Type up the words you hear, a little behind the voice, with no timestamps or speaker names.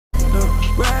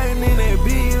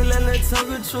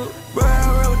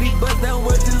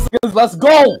Let's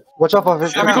go! Watch out for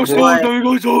his. There we go,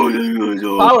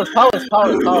 Powers.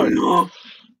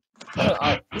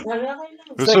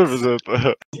 Whose serve is it?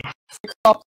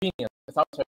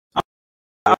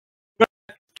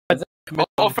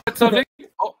 Oh, Fred serving.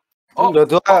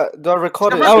 Do I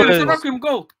record it? It's Requiem,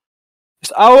 go.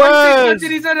 It's ours!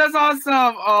 He said that's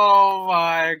awesome. Oh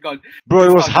my god. Bro,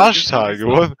 it was hashtag.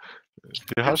 What?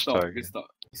 The Good start, hashtag. good start.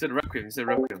 He said Requiem.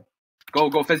 Go,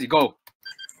 Fezzy, go.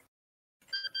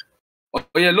 Oh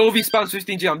yeah, low V spams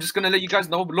 15J. I'm just gonna let you guys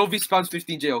know. Low V spams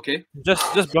 15J, okay?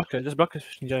 Just block it. Just block it,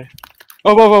 15J.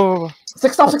 Oh.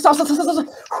 6 stop.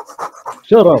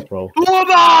 Shut up, bro.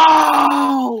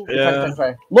 Oh no! Yeah.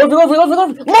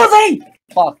 Lorvy!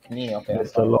 Fuck me, okay.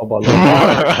 Mr. Loba.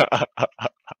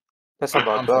 That's not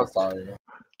I'm bad, so dog. sorry.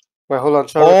 Wait, hold on.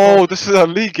 Oh, this is a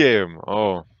league game.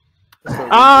 Oh.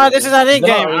 This is a league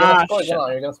game.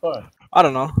 You're gonna score. I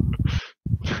don't know.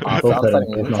 I'm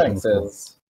setting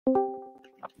says.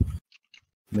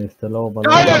 Mr. Loba.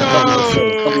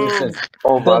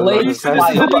 Oh, The man. ladies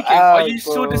Are you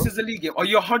sure this is a league game? Are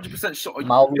you 100% sure? You're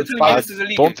telling me this is a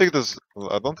league game?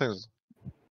 I don't think this.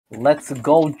 Let's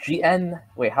go, GN.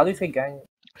 Wait, how do you say gang?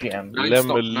 GM.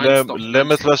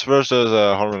 Limitless versus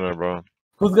Harmoner, bro.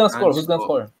 Who's gonna score?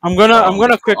 I'm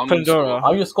gonna quick Pandora.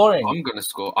 Are you scoring? I'm gonna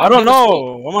score. I don't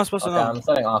know. What am I supposed to Okay, know? I'm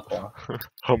setting Aqua.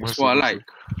 That's what I like.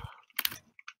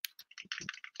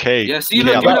 K. Yeah, see,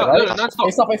 look,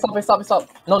 non-stop. Stop.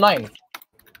 No, 9.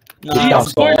 Yeah, I'm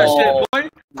scoring that shit, boy.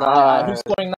 Who's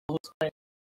scoring now? Who's scoring?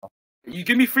 You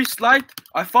give me free slide,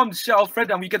 I farm the shit out of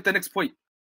Fred, and we get the next point.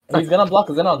 He's gonna block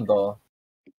Zenon though.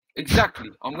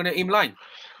 Exactly. I'm gonna aim line.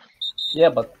 Yeah,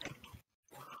 but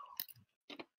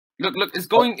look, it's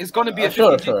gonna be a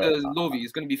 15J to Lovi.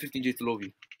 It's gonna be 15J to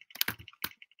Lovi.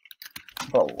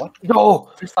 bro, what? No!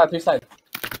 Three side.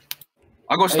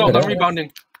 I got stopped. I'm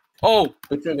rebounding. Oh,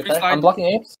 Good side. I'm blocking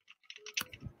apes.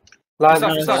 Line.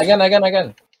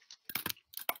 Again.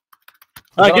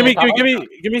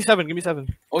 Give me 7.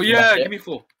 Oh yeah, give me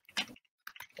 4.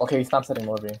 Okay, he's not setting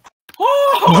Morby.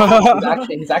 Oh!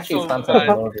 He's actually So not setting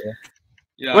bad. Morby.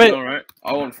 Yeah, Wait. alright.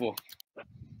 I want 4.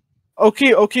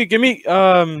 Okay, give me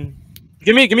 15J,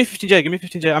 give me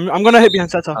 15J. I'm gonna hit behind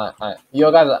Seta. Alright.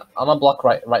 Yo guys, I'm gonna block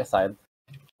right side.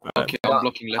 Okay, I'm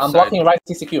blocking left I'm side. blocking right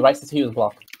CCQ is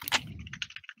blocked.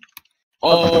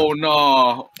 Oh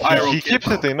no! He keeps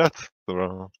hitting that,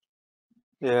 bro.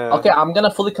 Yeah. Okay, I'm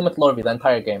gonna fully commit Lorby the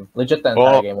entire game. Legit the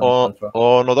entire game.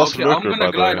 Oh no, that's Okay, Lurker, I'm gonna by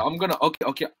the glide. way. I'm gonna.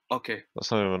 Okay.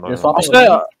 That's not even You're nice.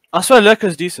 swapping. I swear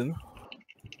Lurker's decent.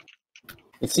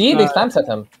 You see, they slam set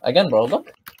him again, bro.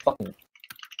 Look, fucking.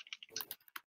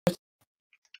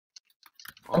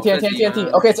 NT.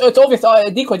 Okay, it's obvious.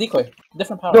 Decoy.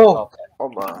 Different power. No. Oh, okay. Oh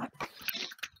man.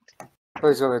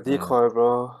 He's gonna decoy,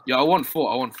 bro. Yeah, I want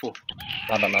 4.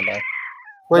 Not bad.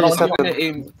 Where you Zenon, set I'm gonna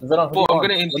him? aim. Zenon, Well, I'm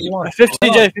gonna aim what do you deep. want?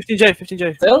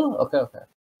 15J. Still? Okay.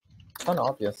 Kind of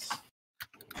obvious.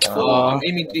 I'm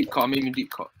aiming deep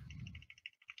cut.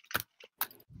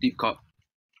 Deep cut.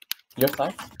 Your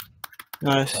side?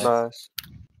 Nice. Nice.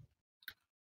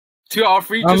 2 out of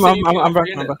 3. I'm Just saying, back.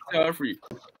 2 out of 3.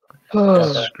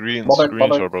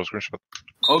 Screenshot, bro. Screenshot.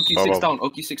 Oki 6 down.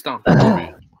 Oki 6 down.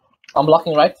 I'm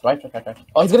blocking right.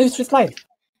 Oh, he's gonna use free slide.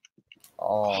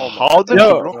 Oh, How did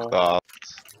you block that?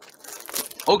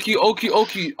 Oki.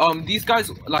 These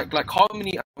guys like how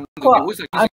many? I'm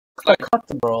cut,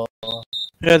 bro.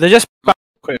 Yeah, they just No,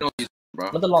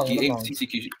 bro. Not the long. He aimed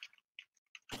CCQ.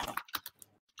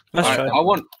 Let's Alright, try. I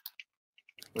want.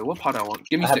 Wait, what part I want?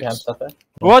 Give me 6.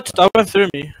 What? That went through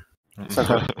me.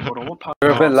 Hold on, what part?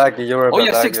 You're a bit laggy. Oh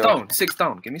yeah, 6 down. 6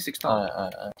 down. Give me 6 down.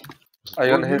 Are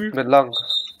you gonna hit mid long?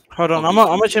 Hold on, I'm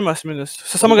gonna change my smoothness.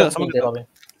 So someone get that.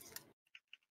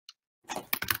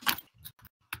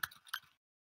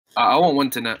 I want 1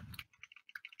 to net.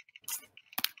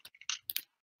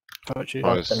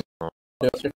 Nice.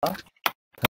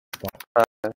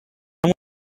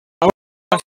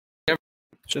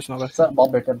 Just not bad. Set ball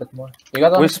break a bit more. You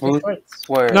guys We want smooth.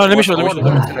 to No, let me show.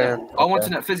 I want to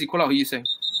net. Fizzy, call out who you saying.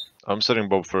 I'm setting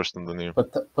Bob first and then you.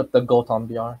 Put the goat on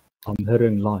BR. I'm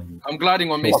hitting line. I'm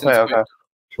gliding on Mason. Okay.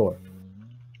 Sure.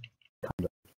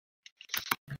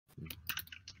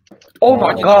 Oh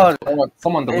my god!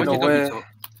 Someone the Ain't no way.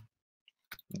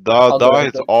 That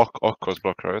hits Aqua's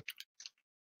block, right?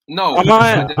 No. I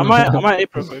might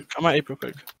April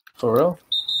quick. For real?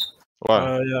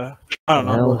 Why? Yeah. I don't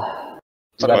know. Hell.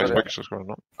 No?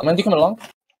 I'm gonna come along.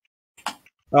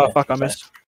 Oh fuck, I missed.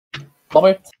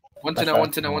 Bobby. 1 to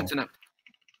net.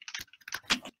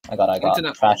 I got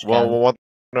Internet. trash can. Well, what?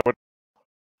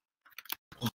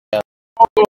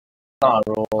 Nah,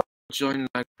 bro. join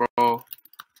like, bro.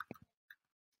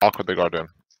 Lock with the Guardian.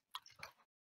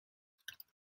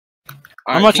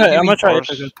 I'm gonna try. I'm gonna try.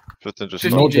 Horse, 15 just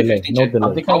No 15J, delay. 15J. No I'm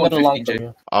delay. thinking a little long 15J. for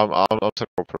you. I'm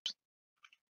taking ball first.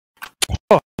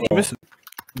 Missing.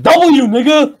 W,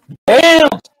 nigga! Damn!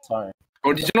 Sorry.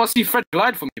 Bro, did you not see Fred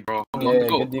glide for me, bro? Come on, Yeah,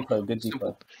 go. good decoy, good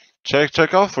decoy.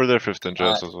 Check out for their 15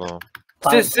 Js as well.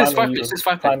 Sis, Priming 5 you. play, sis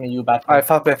 5 play. Priming you back. Alright,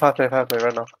 5 play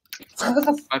right now.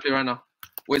 5 play right now.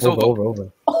 Wait, it's Over, over.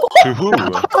 over. To who?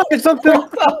 I stumped him!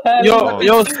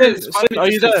 Yo, Sin, Sis, Sin, are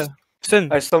you there?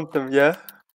 Sin, I stumped him, yeah?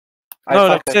 No, Alright,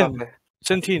 like 5 play, Sin. 5 play.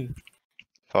 Sin teen.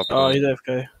 Top Oh, one. he's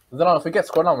AFK. Then if we get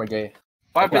scored on, we're gay.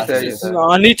 5 play, Okay, sis. yeah.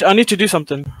 No, I need to do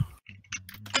something.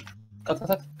 Cut.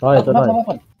 Nice, Come nice.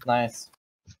 on. Nice.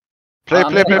 Play.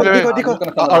 I'm just Decoy.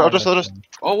 gonna cut the I'll line. just.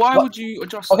 Oh, why What? would you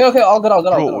adjust? Okay, all good. Bro,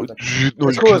 No, you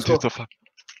Let's go, can't let's do go. the fuck.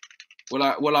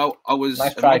 Well, I was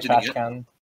nice try, imagining trash it. can.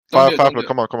 Don't do it, Five, don't do it.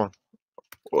 come on.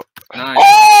 Nice.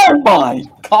 Oh my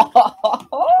god!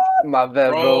 My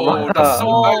bad, bro. Bro, that's so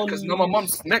Oh, bad because now my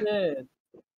mom's neck.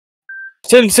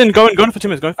 shit. Sin, go in for 2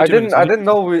 minutes. Go in for 2 minutes. I didn't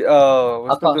know we we're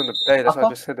still Aqua. doing the play, that's why I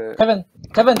Aqua. just hit it.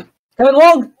 Kevin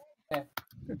Wong!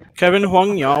 Kevin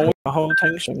Huang Yao, 然后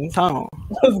听神唱。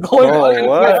 What's going Oh, on?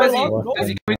 what?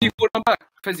 Fezzi, can we do forward and back?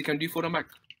 Fezzi, can we do forward and back?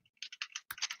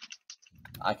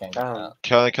 I can't. Damn.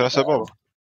 Can I say Bob?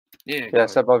 Yeah. Yeah,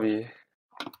 said Bobby.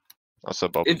 I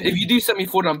said Bob. If you do set me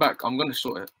forward and back, I'm gonna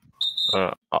sort it.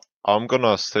 I'm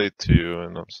gonna stay to you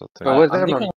and I'm setting. Wait, where's I'm that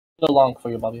thinking man? a little long for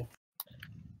you, Bobby.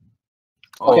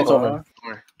 Okay, it's over. Don't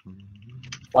worry.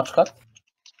 Watch cut.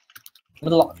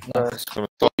 Middle long. Nice. Some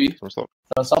stop.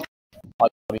 Don't stop.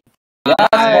 Bobby.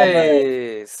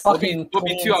 Nice. Fucking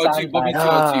Bobby 2 clean out of 2. Bobby 2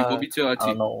 sandbag. out of 2. Ah. Bobby 2 out I of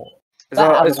don't 2. know.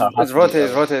 It's rotate.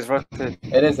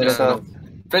 It is. Yeah.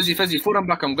 Fezzi, forward and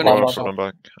back. I'm gonna Wow, aim wow, short. I'm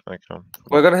back. I can.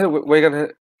 We're gonna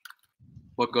hit.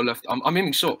 What, go left? I'm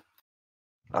aiming short.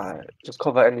 Alright, just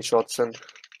cover any shots and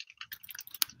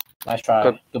Nice try.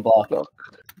 Good. Good block.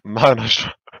 Man, I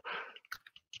should.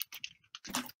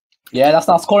 Yeah, that's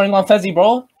not scoring on Fezzi,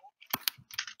 bro.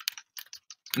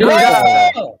 No,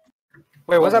 Yeah!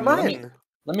 wait, was that Let me- mine?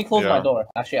 Let me close my Yeah. door.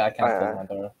 Actually, I can't close Aye. my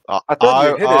door. I thought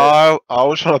you hit it. I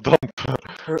was trying to dump.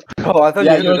 Oh, I thought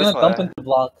Yeah, you you were hit it. gonna dump into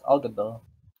block. All good though.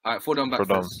 Alright, forward and back.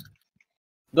 Forward down. Fez.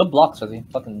 Good blocks, Fezzi.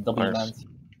 Fucking W Nice. mans.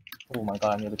 Oh my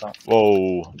god, I nearly got.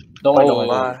 Whoa. Don't worry, Oh don't worry.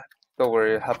 my. Don't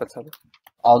worry, it happens.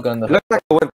 All good in the. It looked like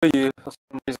I went through you for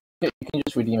some reason. You can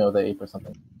just redeem it with the ape or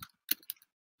something.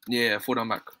 Yeah, forward and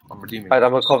back. I'm redeeming. Alright,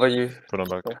 I'm gonna cover you. Put him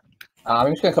back.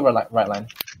 I'm just gonna cover right line.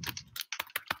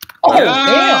 Oh damn!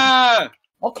 Yeah!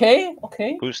 Okay.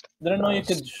 Boost. Didn't know you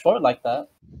could short like that.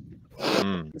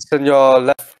 It's in your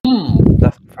left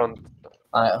front.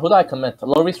 Who do I commit?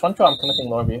 Lorby's front row. I'm committing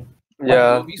Lorby.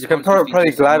 Yeah, Well, you can 150,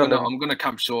 probably glide on I'm him. I'm gonna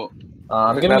camp short.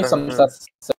 I'm giving you some Glad on sets.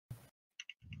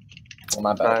 Oh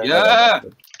my bad. Yeah!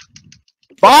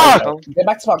 Fuck! Get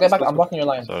back to spot. Get back. I'm blocking your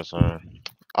line. Sorry.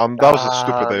 That was a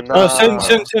stupid ape. nah.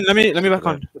 Sin, let me back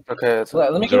on. Okay, it's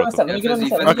Let me give him a set. Let me give him a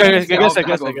set. Okay, Fezzi, guess I'll it,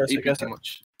 guess have it, guess it, AP guess too it.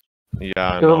 much. Yeah,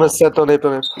 I give him know. a set, don't ape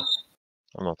him.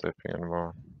 I'm not taping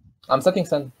anymore. I'm setting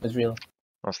Sen. It's real.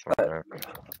 That's not right.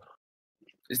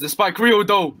 Is the spike real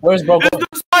though? Where's bro? Is the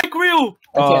spike real?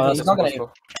 Okay, that's he's not gonna aim.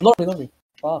 Lorby.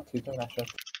 Fuck, he's doing that shit.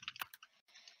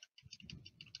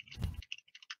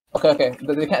 Okay.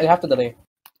 They have to delay.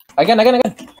 Again.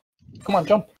 Come on,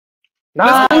 jump.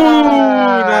 Nice!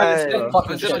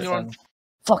 Fucking Just on shit, your own. Sen.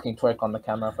 Fucking twerk on the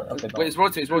camera. Okay, Wait, it's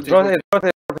rotate. Rotate.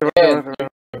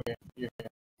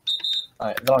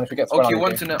 Alright, Zalon, if you get scored Okay, on,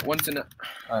 one to net.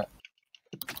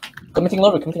 Committing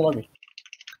Lorby.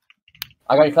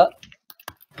 I got you cut.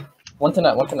 One to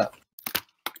net.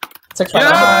 6 right Yeah!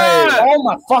 now. Oh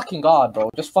my fucking god, bro.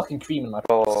 Just fucking creaming my.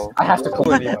 Oh, I have to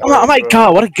close it. Oh my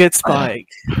god, what a good spike.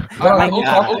 Alright,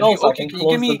 Okay, can you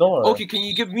give me? Okay, can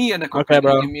you give me a nickel? Okay,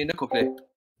 bro. Give me a nickel play.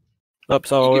 Oops,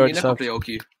 Can oh, you we give me a already nickel subbed. play,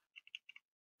 okay.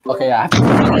 Okay, yeah, I have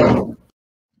to.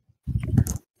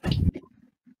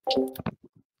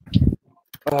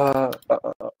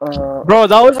 Bro,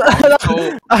 that was.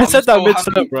 So, I said that so mid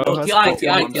happy. step, bro. Oh, That's TI.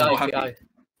 happy.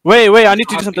 Wait, I need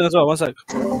to do something as well. One sec.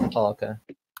 Oh, okay.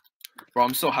 Bro,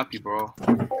 I'm so happy, bro.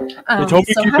 They told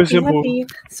me keep it simple.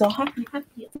 So happy.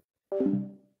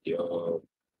 Yeah,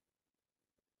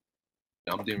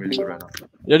 I'm doing really good right now.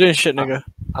 You're doing shit, nigga.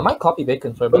 I might copy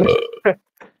bacon for a bit.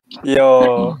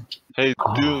 yo. Hey,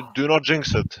 do not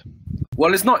jinx it.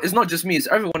 Well, it's not just me. It's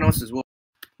everyone else as well.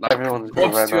 Like Everyone's good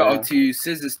Bob's right 2 now. out of 2,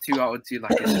 Sizz is 2 out of 2.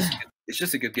 Like it's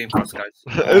just a good game for us guys.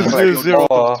 It's Like 0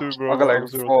 four. to 2, bro. I got like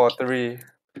Zero- 4, 3.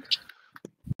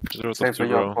 0 Same to for 2, you,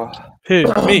 bro. bro.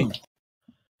 Who? Me?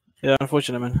 Yeah,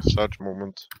 unfortunate, man. Sad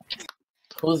moment.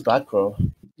 Who's back, bro?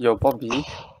 Yo, Bobby.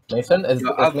 Mason is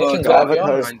Mason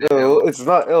Avatar's ill. It's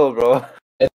not ill, bro.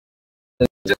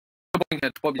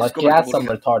 Bobby, Like just go he back has to some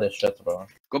bowling. retarded shit, bro.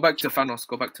 Go back to Thanos.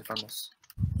 Go back to Thanos.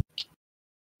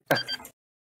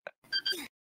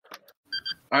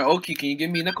 Alright, Oki, can you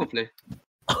give me Neko play?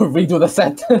 Redo the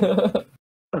set.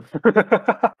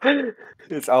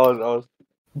 It's ours.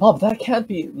 Bob, that can't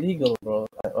be legal, bro.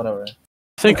 Whatever.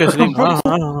 I think it's legal. I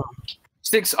don't know.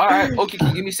 6. Alright, Oki, can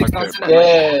you give me 6 down Okay, center?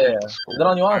 Yeah.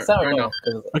 Then you want to set or Right no? now.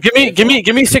 'Cause-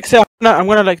 Give me 6 here. I'm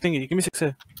gonna like thingy. Give me 6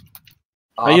 here.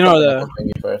 I'll you know set the-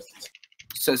 maybe first.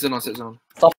 Set Xenon.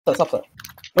 Stop that.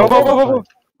 Go.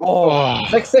 Oh,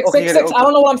 Six. Okay, get it, I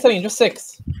don't know what I'm saying. Just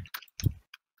 6.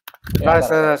 Yeah, I nice,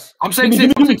 got it. nice. I'm saying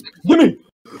 6. I'm saying 6. Give me.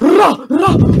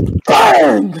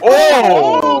 Bang!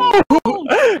 Oh!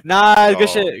 Nice, good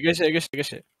Oh. shit. Yeah,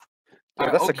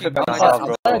 that's a Oki, clip I'm and a sorry, half, I'm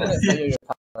bro. sorry I didn't say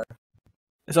your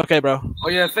It's okay, bro. Oh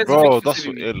yeah, Fezzi, Bro, thank you that's for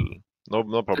so saving me. ill.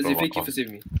 No problem. Fezzi, thank you for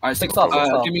saving me. Alright, 6 Six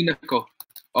up. Give me Neko.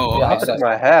 Oh, Yeah, okay. I'll set.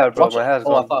 My hair, bro. Watch My it. hair's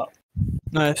Oh, I gone. thought.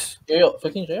 Nice. Yo,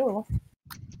 15 J or what?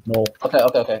 No. Okay.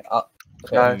 Okay.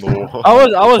 Nice. No. I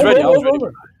was ready.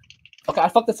 Over. Okay, I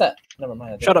fucked the set. Never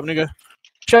mind. Shut up, nigga.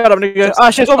 Ah,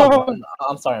 shit. Over.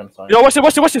 I'm sorry. Yo, watch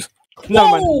this. Never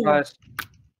mind. Nice.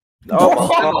 Oh,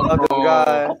 Oh,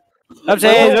 this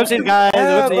guy. Whoopsies, guys.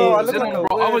 Yeah, bro, I Whoopsies. look like a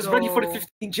Bro, I was ready for the weirdo.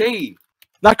 15J.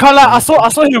 I can't lie. I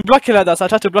saw him blocking like that, so I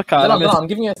tried to block her. and I No, missed. I'm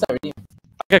giving you a set redeem.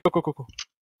 Okay, cool.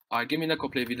 Alright, give me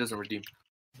Neko play if he doesn't redeem.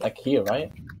 Like here,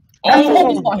 right?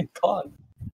 Oh! My god.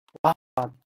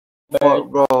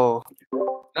 Bro.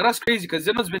 Now that's crazy because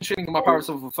Xenon's been training my power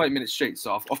for 5 minutes straight,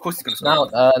 so of course he's gonna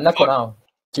start. Now, Neko now.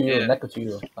 To you, Yeah. Neko to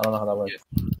you. I don't know how that works.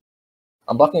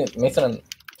 I'm blocking Mason and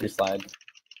your slide.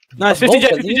 Nice. Both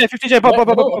 50J. Pop.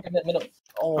 Middle.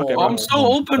 Oh, Okay, I'm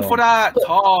so open for that. Put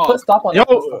Oh, stop on Yo, it.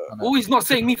 Put stop on it. oh, he's not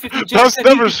saying me 15J. That's he's saying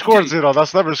me never 50J. scored, Zero.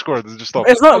 That's never scored. Just stop.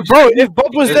 It's not, bro. If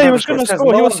Bob was there, he was gonna There's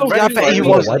score. He no was so ready happy. for he it.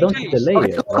 was. Why don't you delay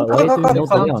it? Why do you no delay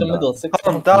Down on to middle, that? 6.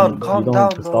 Calm You down, calm don't down,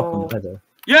 need to stop bro. him either.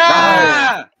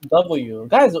 Yeah. W.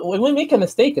 Guys, when we make a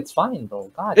mistake, it's fine, bro.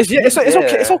 God. It's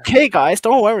okay. It's okay, guys.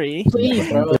 Don't worry. Please,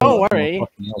 bro. Don't worry.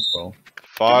 Fucking hell, bro.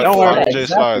 Don't worry. 5J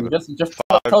slide. Just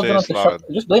tell 5J Zenon to slide.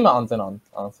 just blame it on Zenon,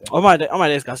 honestly. Oh my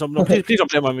days, guys. No, please don't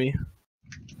blame on me.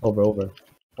 Over.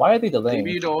 Why are they delaying?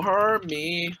 Baby, don't hurt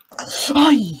me.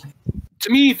 Ay! To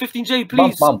me, 15J,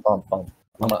 Bump, please. bump.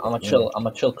 I'm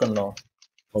a chill criminal.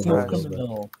 Over.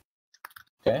 Criminal.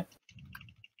 Okay.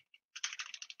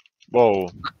 Whoa.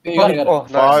 You got it. Oh,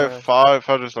 nice.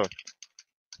 5J slide.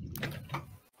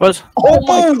 What? Oh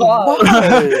my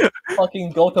god!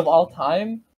 Fucking goat of all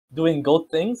time doing goat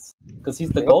things because he's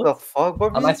the What the goat. fuck,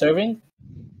 bro? Am I serving?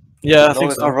 Yeah, I No,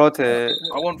 think it's not so. rotate.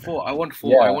 I want 4.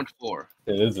 Yeah.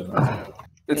 It isn't.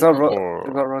 It's not Four.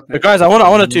 It's not rotate. But guys, I want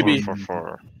a TB.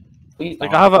 4. Please.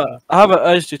 Like I have a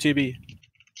urge to TB.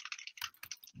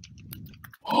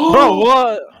 Bro,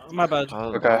 what? My bad.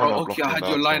 Okay. Bro, okay, I had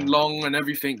your line long and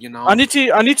everything, you know. I need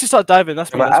to start diving.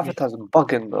 That's me. My That's me. avatar's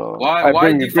bugging, though. Why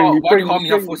Bring do me, bring me, you bring call me me,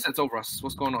 have 4 sets over us?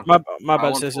 What's going on? My I bad,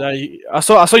 want sis. four. I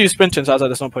saw you sprinting, so I was like,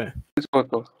 there's no point. Let's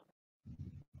go.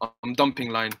 I'm dumping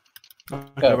line.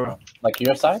 Okay, bro. Like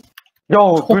your side?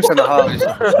 Yo, Bruce and a half.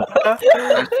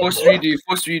 Force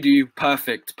redo.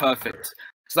 Perfect.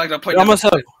 It's like that point. I'm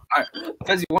myself. Alright,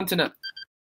 Fezzi, one to net.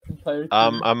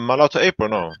 I'm allowed to ape or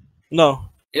no? No.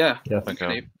 Yeah. Yeah.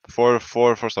 Okay. 4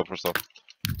 stop.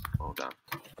 Oh damn.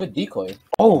 Good decoy.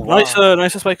 Oh, wow.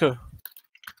 Nice spiker.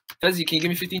 Fezzi, can you give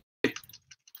me 15?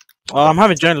 I'm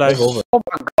having joint live. Over. Oh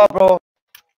my god, bro.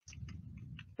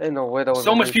 Ain't no way that was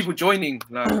So much people joining.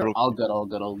 Like, All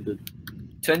good.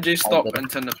 10J stop and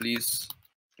 10 please.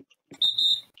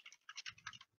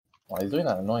 Why he's doing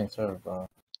that annoying serve, bro?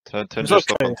 10 It's just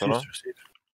stop okay. until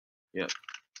now.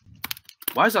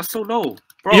 Why is that so low?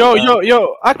 Bro,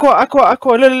 Yo, Aqua,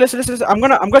 listen. I'm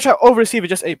gonna try over receive it,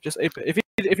 just ape. If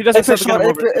he doesn't serve again, I'm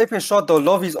over it. Ape is short though.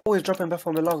 Lovey's always dropping back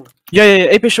from the long. Yeah,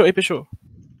 ape is sure.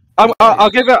 I'll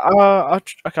give it,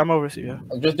 okay, I'm over receive, yeah.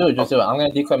 Just do it. I'm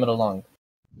gonna decoy middle long.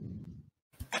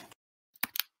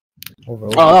 Over.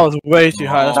 Oh, that was way too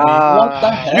high. That's me. What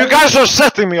the hell? You guys are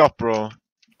setting me up, bro.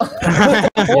 Yes,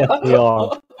 we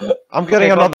are. I'm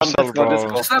getting Okay, another let's cell, go.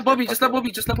 bro. just let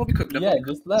Bobby cook. Yeah,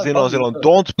 just let. Zeno,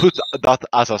 don't put that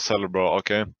as a cell, bro,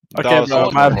 okay? Okay, That was bro,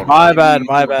 not my problem.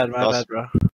 bad, bro.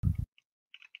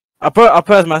 I'll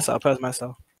put as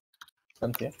myself.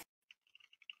 Okay.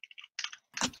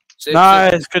 Save.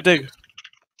 Nice, good dig.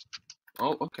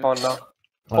 Oh, okay. Oh no.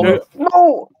 Oh,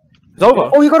 No! It's over.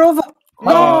 Oh, he got over!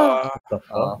 No! the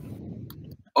fuck?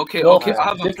 Okay, Yo, I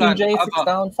have a plan. 15J, 6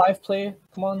 down, 5 play.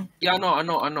 Come on. Yeah, I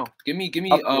know. Give me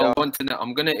Yeah. one to net.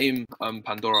 I'm gonna aim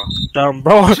Pandora. Damn,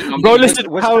 bro,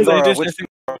 listen, Which how is Pandora? it Which just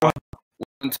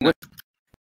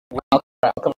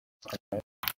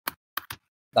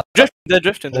They're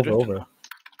drifting. Over.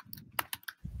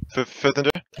 Fifth and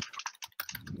J.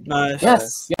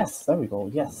 Nice. Yes, there we go,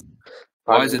 yes.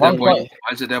 Why is it One there, boy? point.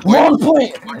 Why is it there, boy? 1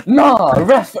 point! Nah,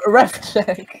 ref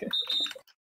check.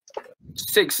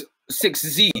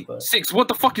 6Z. 6. What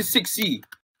the fuck is 6Z?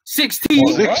 16.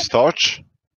 What? 6 touch.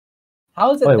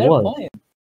 How is it Wait, their what? point?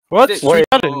 What? Six. Wait.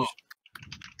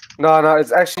 No,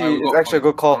 it's actually we got a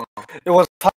good call. It was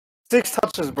 6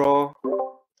 touches, bro.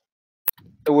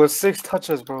 It was 6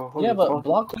 touches, bro. Holy Yeah, but fuck.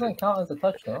 block doesn't count as a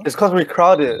touch, no? It's because we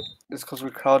crowded. It's because we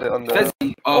crowded on the.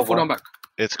 Fezzy, fall down back.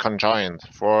 It's conjoined.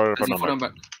 For Fezzy, fall down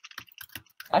back.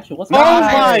 Actually, what's Oh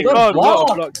my Good god, block.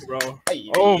 what a block, bro.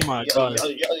 Oh my god.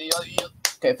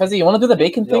 Okay, Fezzy, you want to do the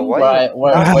bacon Yo, thing? why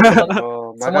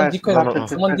Bro, my someone guy's decoys, not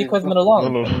someone pretending. decoys middle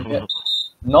long. No.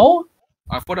 No?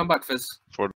 Fall down back, Fez.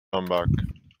 For down back.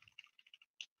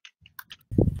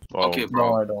 Oh. Okay, bro.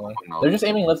 No, I don't. No. They're just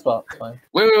aiming left spot. It's fine.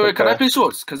 Wait. Can I Okay. play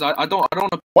shorts? Because I don't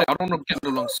want to play. I don't want to get the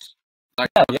longs.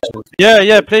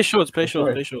 Yeah, play shorts.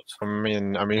 Sure. I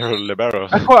mean, you're a libero.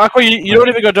 Aqua, you don't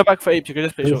even go drop back for ape, you can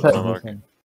just play shorts. For down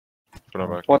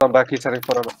back. 4 down back, he's heading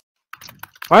 4 down back.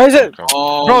 Why is it? Okay.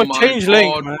 Oh Bro, my change God,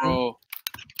 link, man. bro.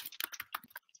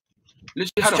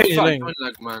 Literally Just had a change fat link. joint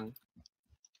leg, man.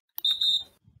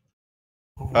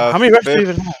 How many refs do you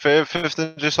even have? Fifth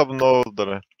and J sub no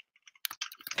dare.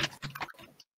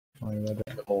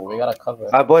 Oh, we gotta cover.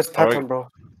 Our boys pattern, bro.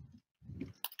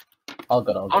 All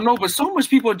good. Oh no, but so much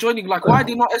people are joining. Like, why are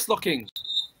they not S-locking,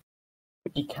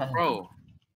 He can. bro?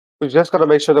 We just gotta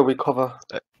make sure that we cover.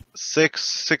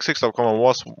 6 up. Come on.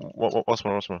 What's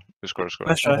more? You score.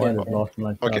 Let's try.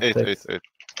 Okay, 8.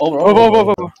 Over.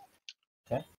 Over.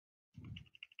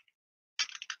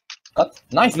 Cut.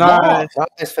 Nice. Nice.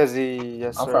 Nice, Fezzy.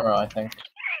 Yes, I'm sir. from row, I think.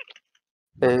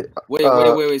 Hey,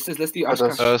 Wait. Sis, let's do Ash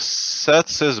others. Cash. Set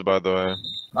sis by the way.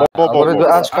 I wanna do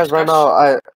Ash Cash right now.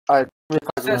 I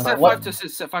Set What? 5 to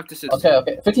 6. Set 5 to 6.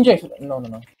 Okay. 15J. No.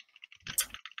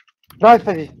 Nice,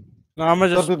 Fezzy. No, I'm gonna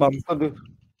Don't just do bum. this. Don't do.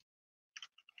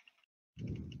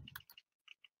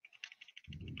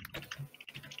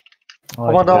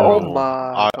 Come on now. Oh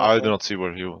my. I do not see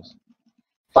where he was.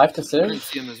 5 to I didn't 6.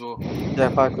 see him as well. Yeah,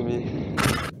 5 to me.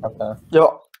 Okay.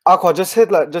 Yo, Aqua, just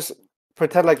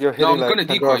pretend like you're hitting. No, I'm like, gonna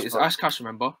decoy. Pandora's It's box. Ash Cash,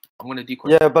 remember? I'm gonna decoy.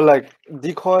 Yeah, but like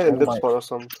decoy and Oh dip my. spot or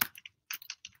something.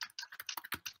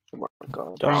 Oh my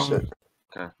god. Damn. Shit.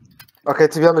 Okay. Okay,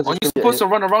 to be honest, Are you just give me supposed to 8.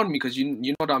 run around me because you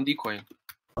know that I'm decoying?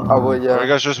 I would, You yeah.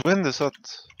 guys just win this set.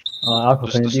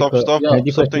 Can you Stop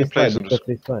taking place and just.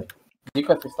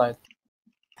 Decoy free slide.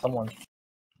 Someone.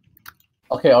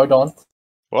 Okay, or don't.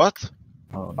 What?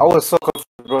 I was so confused,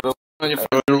 bro. On your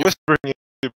You're whispering.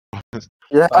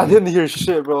 Yeah, I didn't hear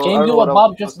shit, bro. Can I you don't do know what I Bob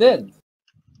was just supposed did?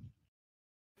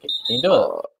 Can you do to it?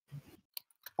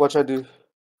 What should I do?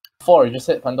 4, just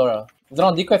hit Pandora. Is it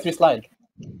on decoy free slide?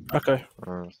 Okay.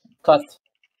 Cut.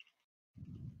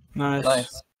 Nice.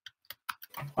 Nice.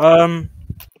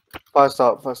 First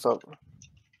up.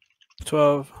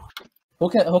 12. Who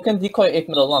can decoy 8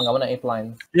 middle long? I want 8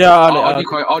 lines. Yeah, I'll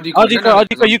decoy. I'll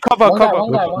decoy. You cover. One guy.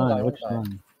 Which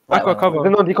Cover.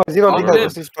 Zeno decoy, I'll decoy.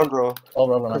 live. This is front row.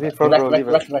 Over. Cause he's front row, leave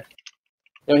it. Rec.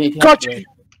 Yo, he Got you.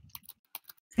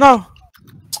 No.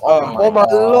 Oh my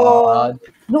lord.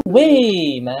 No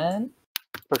way, man.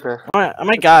 Okay, Oh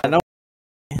my god.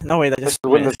 No way. That let's just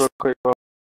win this missed. real quick, bro.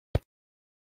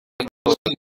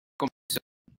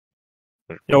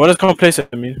 Yo, what does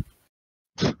complacent mean?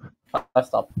 I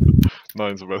stopped.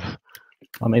 Nice, brother.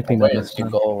 I'm aping Where that is this he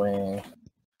time. going?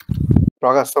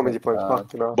 Bro, I got so many points. God.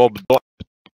 Fuck, you know. Bob.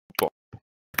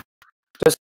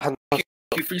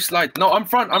 You free slide. No, I'm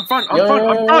front. I'm front.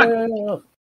 Yo.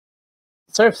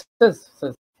 Serve, says.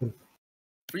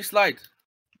 Free slide.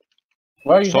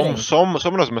 Where are you hitting? Someone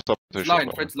has messed up.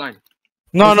 Fred's line.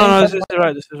 No. This is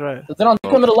right. This is right. Is it on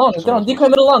decoy middle long? Is it on decoy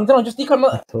middle long? Just decoy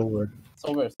middle. It's over.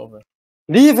 It's over.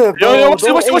 Leave it, bro. Yo, what's it?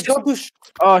 Don't do shit.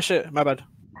 Oh shit. My bad.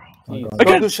 Jeez. God. Don't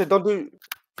Again. do shit. Don't do.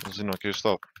 Zeno, can you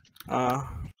stop?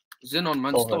 Xenon,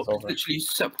 man. It's over, Stop. it's over. Literally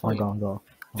set I'm point. go.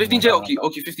 15J, okay,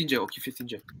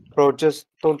 15J. Bro, just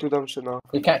don't do dumb shit now.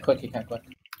 You can't click.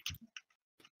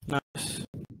 Nice.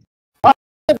 I'm Fuck,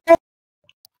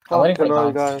 waiting for you know,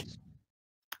 you bounce.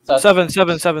 guys. 7. I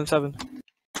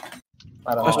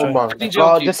don't Let's know. try. Oh my 15J,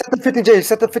 god. okay. Just set the 50J.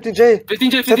 Set the 50J.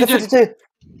 15J, Set the 15J.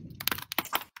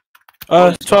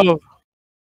 50J. 12.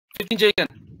 15J again.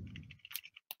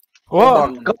 What? Oh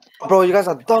my god, bro, you guys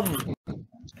are dumb.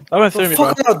 That went What through the me, bro.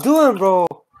 fuck are y'all doing, bro?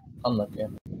 Unlucky.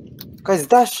 Guys,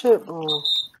 that shit, bro.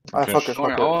 Alright, Okay. fuck it.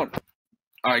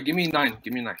 Alright, give me 9.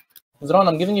 Zeron,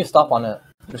 I'm giving you stop on it.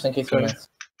 Just in case you Okay. miss.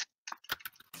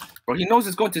 Bro, he knows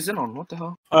it's going to Xenon. What the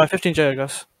hell? 15J, I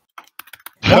guess.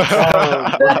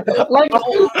 Like,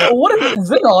 what is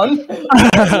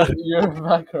Xenon? You're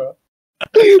macro.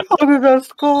 How did that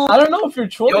score? I don't know if you're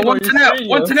trolling Yo, or one you're to net. serious.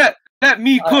 One to net. Let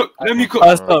me cook. Let me cook.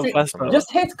 Fast up, fast up.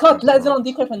 Just hit cut. Let Xenon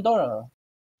decoy Pandora.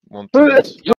 One to net.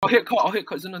 Yo, I'll hit cut.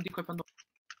 Xenon decoy Pandora.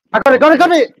 I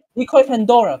got it! Decoy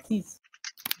Pandora, please.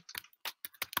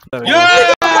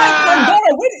 Yeah! Pandora,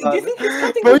 wait, do you think he's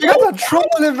cutting Bro, the you ball? guys are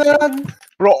trolling, man!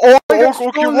 Bro,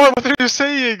 okay, what are you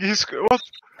saying? He's what?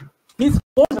 He's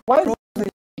forced. Why is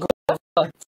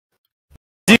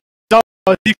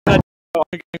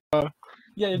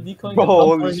yeah, you're decoying Bro, the ball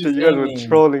holy for shit, his you guys were aiming.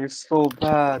 trolling so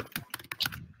bad.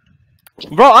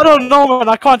 Bro, I don't know, man.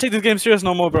 I can't take this game serious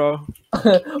no more, bro.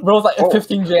 Bro's like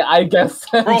 15J, I guess.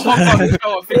 Bro, hop on the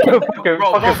shower. Okay,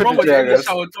 Bro, fucking was 50J, in I the guess.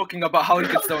 shower talking about how he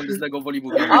could stay on this Lego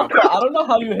volleyball game. I don't know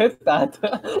how you hit that.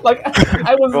 Like,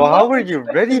 I was. Bro, how not were you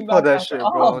ready expecting for that at shit,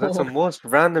 all. bro? That's the most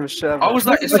random shit ever. I was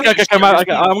like, it's Okay, man.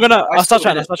 Okay, I'm gonna. I'll start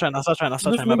trying. This My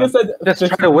nigga bad. said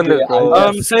Just try to win 15J, it, bro.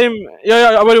 I guess. Same.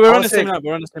 Yeah. We're on the say- same line.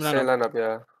 We're on the same Same line. lineup,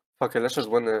 yeah. Fuck it, let's just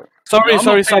win it. Sorry, I'm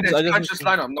not subs. playing I this just. conscious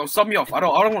lineup. No, sub me off. I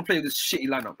don't want to play this shitty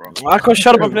lineup, bro. I can't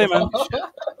shut up and play, man.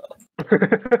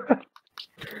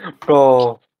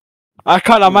 Bro, I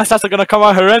can't. My stats are gonna come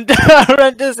out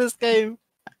horrendous this game.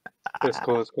 it's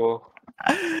cool.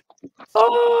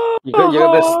 Oh, You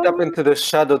gotta step into the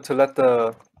shadow to let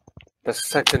the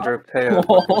secondary player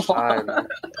fucking shine.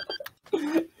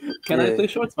 Can I Yeah. play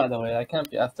shorts, by the way? I can't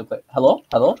be asked to play. Hello?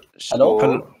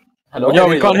 Sure. Hello? Yo,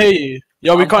 we can't hear you.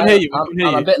 Yo, we can't hear you.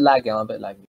 I'm a bit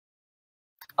laggy.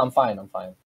 I'm fine.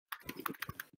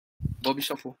 Bobby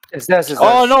shuffle. It's this.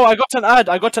 Oh no, I got an ad.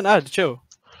 Chill.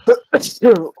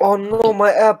 Oh no,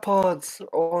 my AirPods.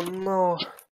 Oh no.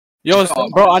 Yo,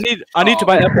 bro, I need to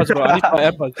buy AirPods, bro. I need to buy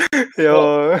AirPods.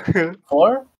 Yo.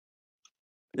 4?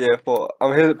 Yeah, 4.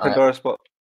 I'm hitting Pandora spot.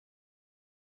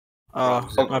 Oh,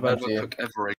 my bad. Never cook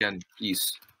ever again,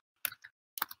 please.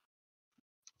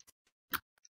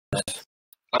 Like,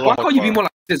 why can't you be more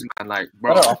like this, man? Like,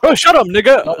 bro. Bro, shut up,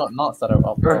 nigga. No, not set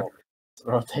up. Bro.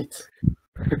 Rotate.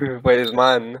 Wait, is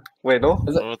mine? Wait, no?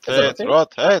 Is it?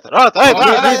 Rotate.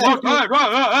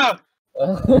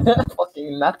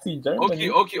 Fucking Nazi Germany.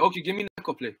 Okay, give me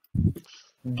Neko play.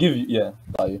 Give you, yeah,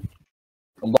 got you.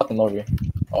 I'm blocking Norway.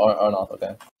 Or not,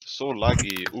 okay. So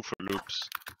laggy, Ufer loops.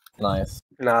 Nice.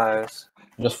 Nice.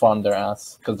 Just farm their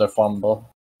ass, because they're farmable.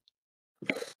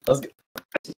 Let's get.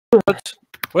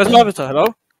 Where's my avatar?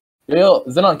 Hello? Yo,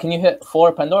 Xenon, can you hit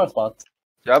 4 Pandora spots?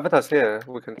 Your avatar's here.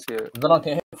 We can see it. Xenon, can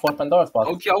you hit 4 Pandora spots?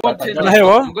 Okay, I want Right, to. Hey,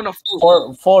 what? I'm gonna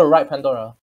fall. 4 right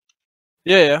Pandora.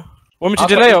 Yeah. Want me to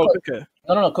Aqua, delay or quick. quicker?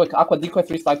 No, quick. Aqua, decoy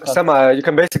 3 slide cut. Semi, you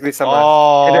can basically semi.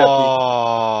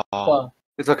 Oh. Aqua.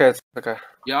 It's okay.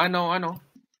 Yeah, I know. I'm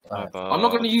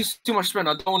not gonna use too much strength.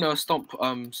 I don't wanna stomp,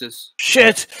 sis.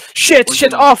 Shit! What's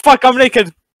it Oh fuck! I'm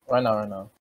naked. Right now.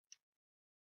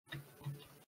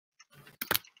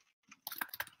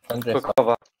 Quick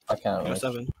cover. I can't. Right.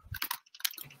 7.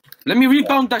 Let me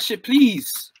rebound that shit,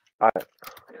 please. Alright.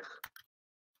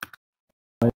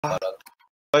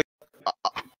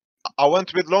 I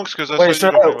went with longs because I Wait, saw you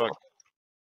shut looking up. back.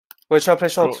 Wait, should I play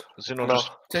short? Zeno, No.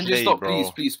 just Tenji, play, stop, bro.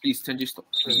 please. Tenji, stop.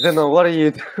 Please. Then what are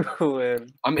you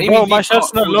doing? I'm aiming Bro, my deep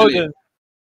shot's cut, not full loaded.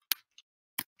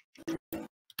 delay.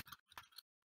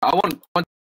 I want one.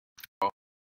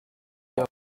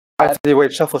 Actually,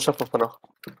 wait, shuffle for now.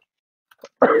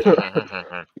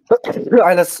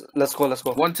 Alright, let's go.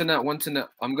 One to net.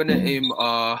 I'm gonna aim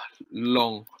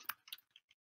long.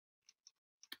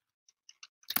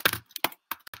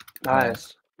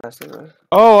 Nice.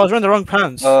 Oh, I was wearing the wrong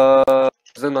pants.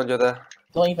 Xenon, you're there.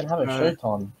 Don't even have a shirt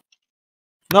on.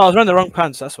 No, I was wearing the wrong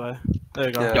pants. That's why. There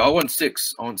you go. Yeah. Yeah, I want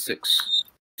 6.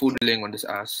 Full delaying on this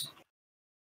ass.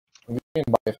 No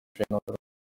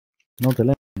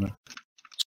delay.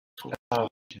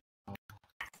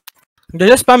 They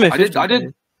just spam it. I did.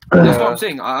 15. That's what I'm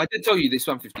saying. I did tell you they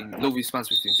spam 15. Lovey spams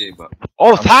 15J, but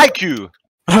Oh, thank you.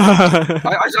 I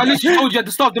literally told you at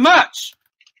the start of the match.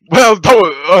 Well,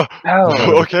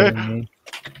 okay.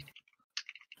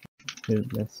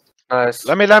 Nice.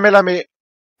 Let me. Alright,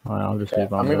 I'll just Yeah,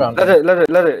 rebound. I'm rebound.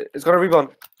 Let it. It's gonna rebound.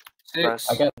 6. Nice.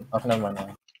 Again, okay, never mind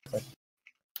now.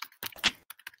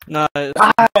 Nah,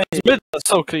 that's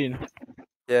so clean.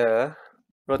 Yeah.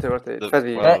 Rotate. The-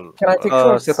 Fezzy. well, Can I take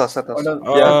shorts? Set us. Or does-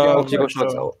 Yeah, okay, go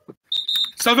shots.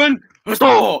 7.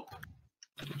 Stop.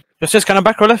 Just kind of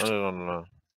back or I left? don't know.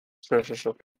 Sure.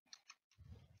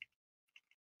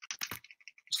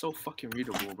 So fucking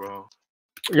readable, bro.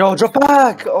 Yo, drop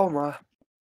back! Oh my.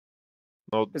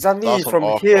 No, Is that me that's an from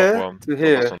awk here one. to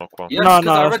here? That's an awk one. Yes, No, because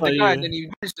no, I that's read the not guy you. and then he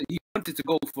wanted to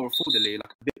go for a full delay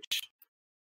like a bitch.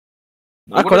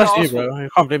 Aqua, that's you, bro. You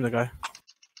can't blame the guy.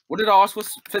 What did I ask for?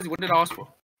 Fezzi, what did I ask for?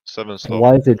 7 stop.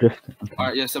 Why is it drifting?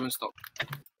 Alright, yeah, 7 stop.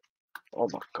 Oh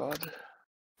my god.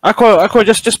 Aqua,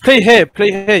 just play here.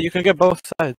 Play here. You can get both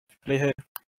sides. Play here.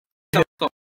 7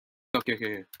 stop.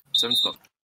 Okay. 7 stop.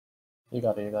 You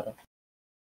got it.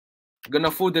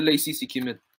 Gonna full delay CCQ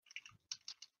mid.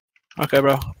 Okay,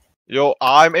 bro. Yo,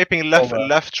 I'm aping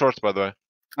left short, by the way.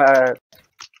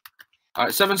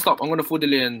 Alright, 7 stop. I'm gonna full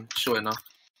delay and show it now.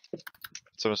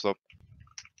 7 stop.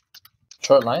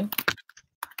 Short line.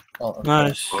 Oh, okay.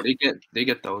 Nice. Oh, they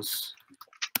get those.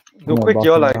 Do No, quick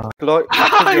your line. Yo!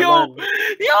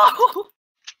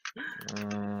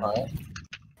 Alright.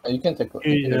 You can take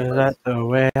it. Yeah, that's the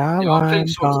way I Yo, I'm playing want.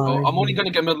 shorts, bro. I'm only gonna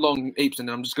get mid long apes and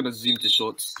then I'm just gonna zoom to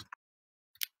shorts.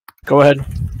 Go ahead.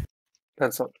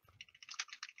 That's up.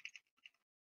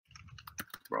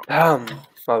 Bro. Damn.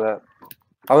 Not bad.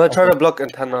 I'm gonna try to block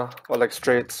antenna or like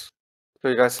straights. So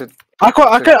you guys sit. I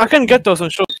can get those on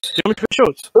shorts. Do you want me to play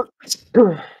shorts?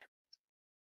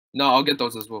 No, I'll get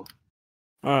those as well.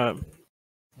 Alright.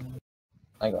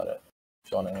 I got it.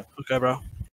 Showing it. Okay, bro.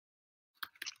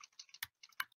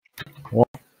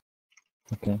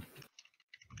 Okay.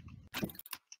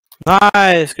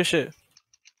 Nice. Good shit.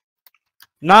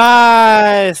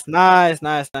 Nice.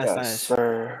 Yes,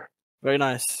 sir. Very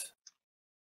nice.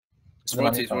 It's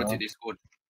rotate, they scored.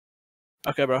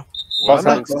 Okay, bro. Boss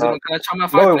Can hands I up. try my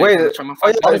 5 No, play? wait. Can I try my Oh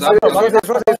 5 yeah,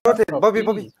 play? rotate. Bobby.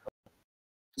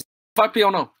 5 play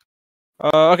or no?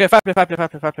 Okay, 5 play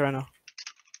right now.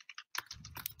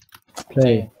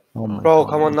 Play. Oh my Bro,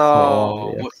 god. come on So now. Oh,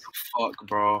 obvious. what the fuck,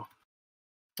 bro?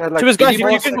 Yeah, like, Chivas, guys, you 4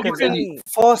 can seconds,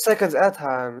 4 seconds at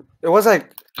time. It was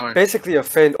like Alright. basically a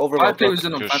feint over my 5 play block. was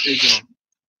in on, 5 play was in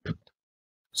on.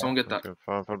 Someone get that. Okay,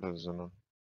 5 is in on.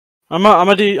 I'm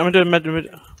gonna do mid.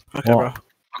 Okay, What? bro.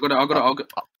 I'll get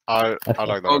I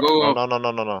like that. Go.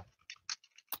 No.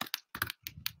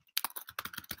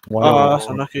 Why? Oh, that's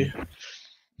unlucky.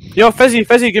 Yo,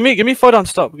 Fezzi, give me 4 down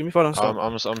stop. I'm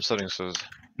setting says.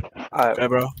 Alright. Okay,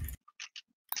 bro.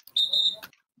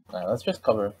 Alright, let's just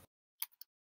cover.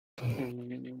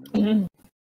 Yeah.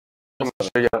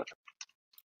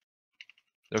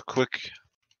 You're quick.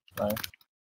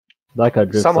 Like I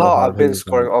drift Somehow so I've hard, been holy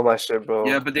scoring shit. all my shit, bro.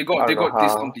 Yeah, but they I don't know they how.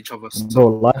 stumped each other. Bro,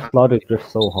 life logic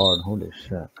drifts so hard, holy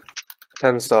shit.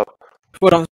 10 stop. 4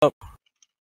 down stop.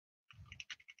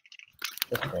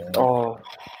 Just bring it. Oh,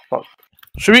 fuck.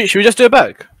 Should we just do it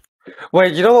back?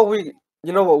 Wait, you know what we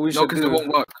No, should because do? it won't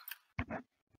work.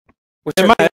 We It should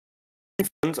might. take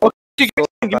defense. Give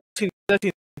me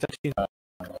 13.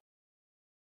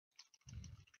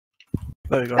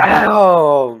 There you go.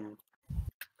 Damn!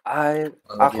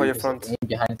 Aqua, your Just front. aim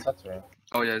behind sets, right?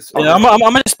 Oh, yeah. It's, Yeah, I'm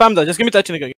gonna just spam that. Just give me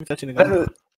 13 again.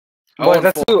 I want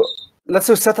Let's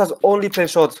do setters only play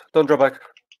short. Don't draw back.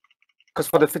 Because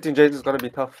for the 15 J's it's gonna be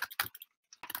tough.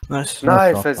 Nice.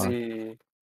 Nice, drop Fezzi.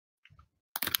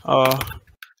 Oh,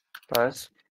 Nice.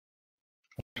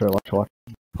 Sure, watch.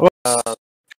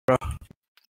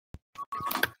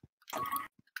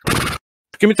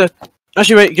 give me the.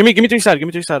 Actually, wait. Give me 3 side.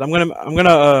 I'm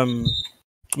gonna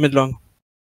mid long.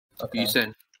 What you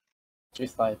saying?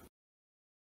 G5.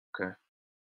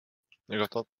 You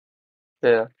got that?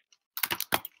 Yeah.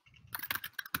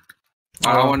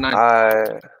 I want 9.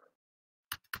 Nice.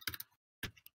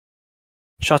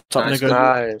 Shut up, Nice, nigga.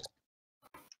 Nice.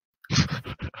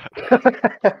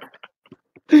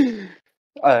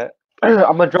 Alright.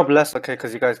 I'm gonna drop less, okay,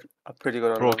 because you guys are pretty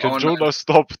good on Bro, that. can Jonah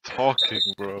stop talking,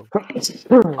 bro? Nice, can you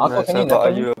but nickel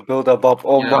are me? you a builder, Bob?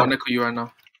 Oh Yeah, I'll my. nickel you right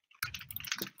now.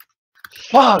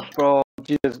 Fuck, bro.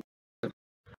 Jesus.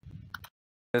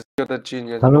 You're the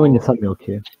genius. Tell me when you bro. send me,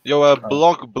 okay? Yo,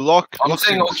 block. I'm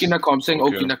saying things. Oki Neko. I'm saying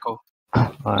Okay. Oki Neko.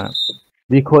 Alright.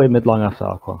 Decoy mid long after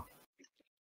Aqua.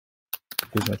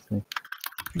 Do that to me.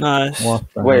 Nice. What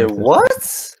the Wait, hell is this? what?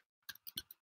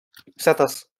 Set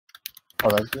us. Oh,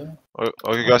 that's you?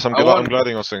 Okay, guys, I'm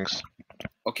gliding on things.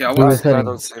 Okay, I Who want is setting?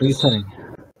 don't Who is setting?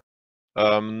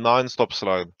 9 stop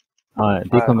slide. Alright,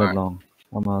 decoy mid alright. long.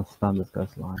 I'm gonna spam this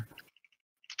guy's line.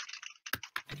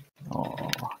 Oh,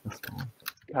 that's gone.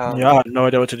 Yeah, I had no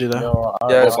idea what to do there. Yo,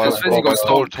 Yeah, it's Bob, because Fezzi got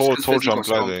stomped. told It's you because I'm Fezzi got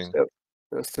stomped. gliding.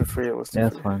 It was too free. It was too Yeah,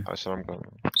 free. it's fine. I said I'm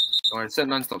gliding. Alright, set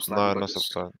 9 stops. 9 stop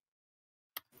slide.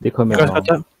 Decoy You mid guys long. got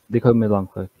that? Decoy mid long,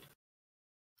 quick.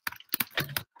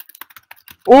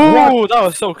 Oh, that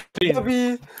was so clean.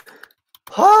 Bobby. Like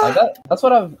Huh? that's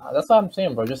what I'm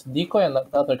saying, bro. Just decoy and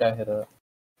let the other guy hit it.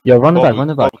 Yo, run it back, Bob, run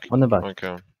it back, Bob. run it back.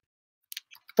 Okay.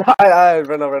 I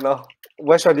run now.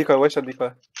 Where's your decoy?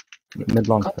 Mid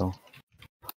long still.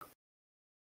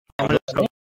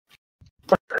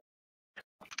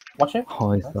 Watch it.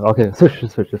 Oh, he's okay.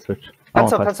 Switch.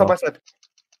 Hands up on my side.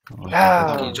 Oh,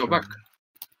 Yeah. Can you drop back?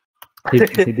 He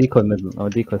decoy mid. Oh,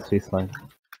 decoy 3 slide.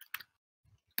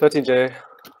 13J.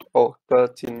 Oh,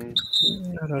 13.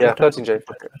 Yeah, 13J.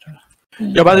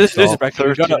 Yeah, but this is back.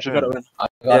 You 13 gotta win. I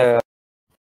got it.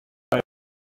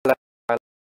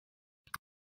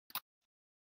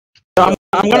 Yeah.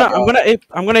 I'm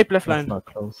gonna ape left That's line. not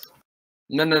close.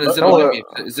 No, no, Zenon, let me.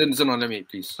 Zenon, let me,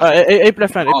 please. Ape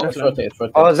left line. Ape Oh, left it's line. rotate. It's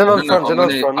rotate. Oh, Zenon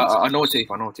No, front. I know tape,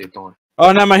 don't worry.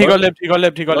 Oh no, man, he got lipped. He got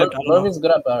lipped. I don't know. Lurvy's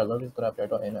good at bar. Lurvy's good at bar.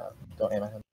 Don't aim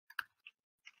at him.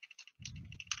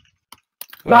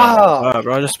 Nah.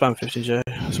 Bro, I just spam 50J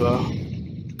as well.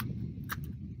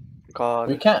 God.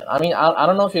 We can't. I mean, I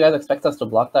don't know if you guys expect us to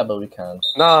block that, but we can.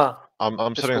 Nah.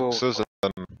 I'm setting cool. scissors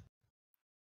and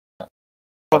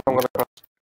I'm gonna cross.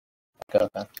 Okay.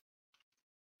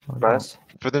 Nice.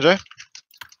 15J.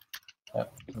 Yeah.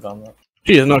 Done that.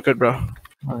 He is not good, bro.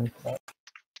 Nice.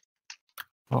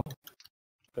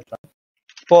 Good try.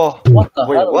 4. What the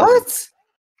Wait, hell? what?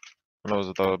 That was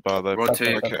a bad idea.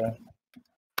 Rotate. Okay.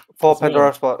 4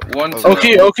 Pandora spot. One.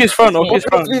 Okay's front. Okay's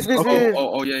front. Please.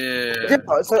 Oh, yeah.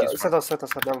 Set us,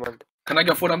 never mind. Can I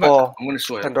get 4 down back? Oh. I'm gonna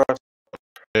show it. Pandora.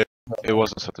 It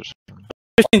wasn't setters.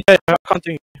 15J. I can't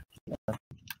think.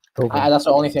 That's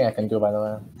the only thing I can do, by the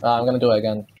way. I'm gonna do it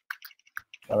again.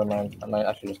 Never mind. I'm not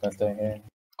actually just gonna stay here.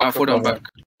 Alright, 4 down back.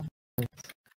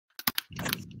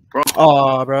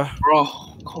 Oh, bro. Bro,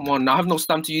 come on. I have no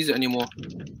stamp to use it anymore.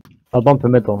 I'll bump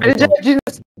him middle.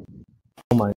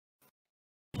 Oh my.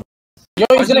 Yo,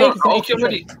 he's gonna hit. Okay, I'm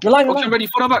ready. You're lying. Okay, I'm ready.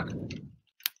 4 down back.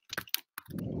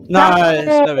 Nice.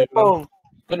 There we go.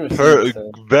 Good receive.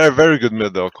 Very good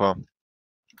mid though, come on.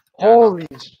 Holy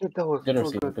shit, that was Good so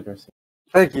receive. good. Good receive.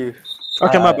 Trying you.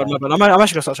 Okay, my bad. I'm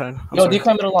actually gonna start trying. Yo,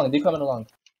 decline it along. Decline it along.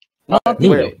 No, not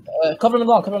Wait. decline. Cover him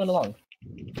along. Cover him along.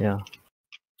 Yeah.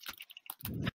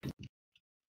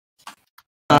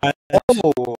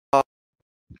 Oh,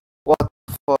 what the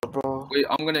fuck, bro? Wait,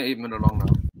 I'm gonna 8 minute long now.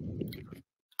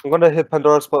 I'm gonna hit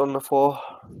Pandora spot on the 4.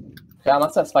 Okay, I'm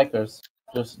not set spikers.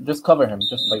 Just cover him.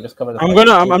 Just cover the.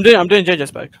 I'm doing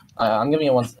JJ's back. I'm giving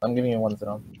you one. I'm giving you one.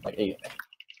 Like 8.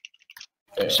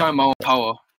 Okay. Shine my own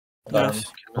power. Nice.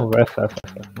 Oh, F.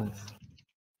 Nice.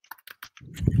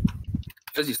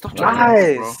 Fizzy, stop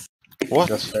trying, bro. Nice. What?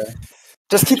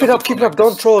 Just keep it up.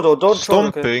 Don't throw though. Don't throw.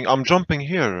 Okay? Stomping. I'm jumping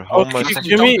here. How am I? Okay,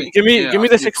 give me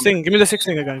the 6 thing. Give me the 6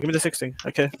 thing again. Give me the 6 thing.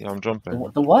 Okay. Yeah, I'm jumping.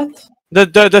 The what?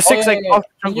 The 6 like yeah.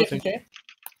 jungle thing.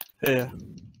 Yeah.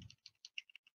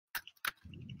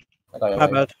 My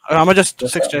bad. bad. I'm gonna just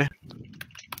 6J.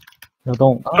 No,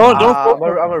 don't. Don't.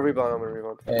 I'm a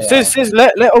rebound. Yeah. Sis,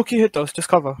 let OK hit those. Just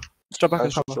cover. Just drop back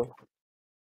and cover. Sure.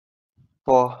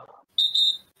 4.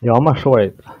 Yo, I'm a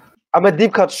short. I'm a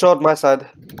deep cut short my side.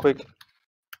 Quick.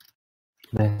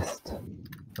 Missed.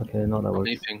 Okay, no, that works.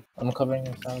 Vaping. I'm covering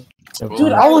your side. Dude,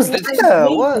 Dude, I was just there,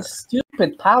 made what? the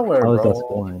stupid power, I was bro. just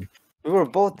boring. We were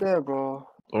both there, bro.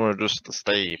 Or just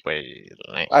stay away.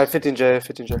 Alright,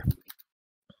 15J.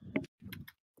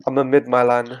 I'm a mid my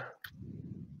line.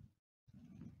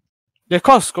 Yeah,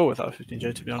 can't score without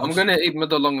 15J to be honest. I'm gonna 8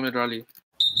 middle long mid rally.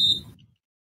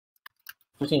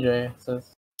 15J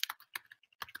says.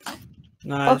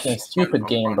 Nice. Fucking stupid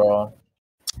game, bro.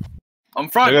 I'm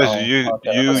front. You Oh, guys, you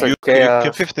That's you okay,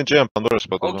 keep 15J on Pandora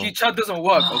spot. as okay, well. chat doesn't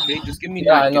work. Okay, just give me.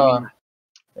 Yeah, that, I give know. me-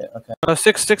 Yeah, okay.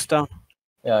 6 down.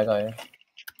 Yeah, I got you.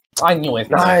 I knew it.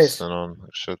 Nice. And on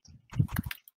shit.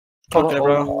 Okay,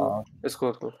 bro. It's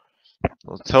cool.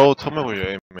 Well, tell me where you're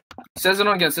aiming. Says it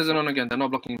on again. They're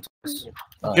not blocking. Twice.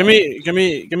 Give me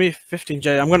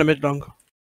 15J. I'm gonna mid long.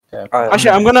 Okay. Alright.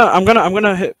 Actually, I'm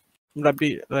gonna hit like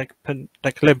beat like pen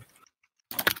like lib.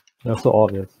 That's so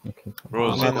obvious. Okay.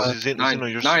 Bro, Oh, Zeno,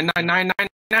 you're 9.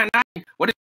 What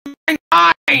is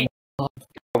 9?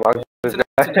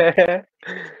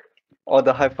 All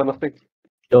the hype for nothing.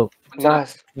 Yo.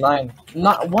 Nice. 9.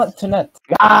 Not what to net.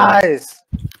 Nice.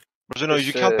 Zeno, you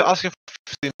It's, can't be asking for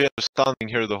 15J standing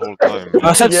here the whole time.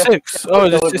 I said Yeah. 6. Oh,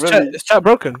 That was really- is chat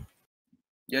broken?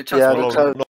 Yeah, chat. Yeah, No, the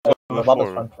child- no, The bubble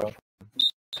before. front, bro.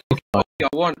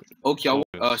 Okay, I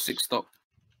want 6 stop.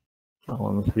 Oh,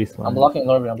 I'm a free slime. I'm blocking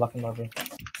Lurvy.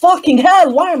 Fucking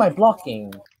hell! Why am I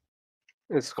blocking?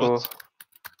 It's cool.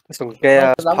 Some gay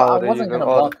ass Because I power that you wasn't can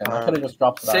gonna all block the him. I time. could have just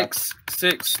dropped that.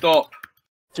 6 stop.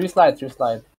 3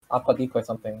 slide. I'll put decoy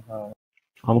something.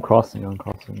 I'm crossing it.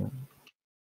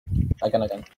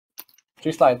 Again.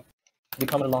 3 slide. Be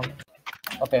coming along.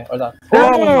 Okay, or that.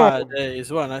 Oh my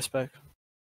days! What a nice back.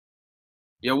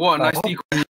 Yeah, what a nice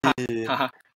decoy. Yeah.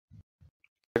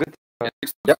 Yeah,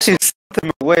 You actually sent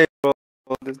him away, bro.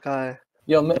 This guy.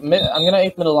 Yo, I'm gonna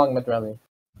 8 mid along mid rally.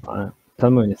 Alright.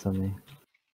 Tell me when you send me.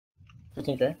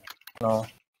 15J? No.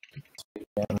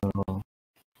 Oh,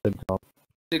 good job.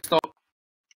 6 stop.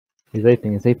 He's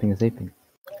aping, he's aping, he's aping.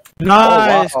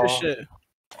 Nice, wow. good shit.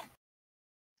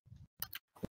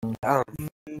 Damn.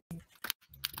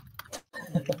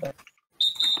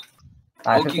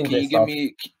 Alright, Okay, 15J can you stop. give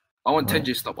me? I want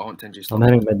 10J stop. I want 10J stop. I'm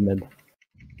heading mid.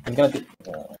 He's gonna do...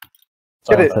 Get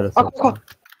Sorry, it. sorry.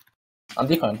 I'm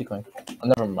decoying.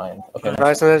 Never mind. Okay.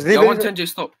 Nice, nice. Yeah, Leave I want it. 10J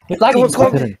stop. He's lagging. What's He's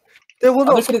lagging. going They will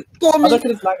Other not kid is, score me. other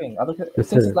kid is lagging. Other kid Just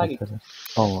Six hit is it, lagging. just hit it.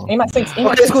 Oh, wow. Aim at Six. Aim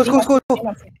at Okay, Six. let's go. Aim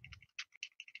at Six.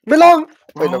 Belong.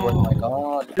 Wait, no Oh more. my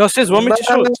god. Yo, Sis, want me to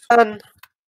shoot? Man.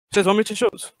 Sis, want me to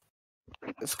shoot?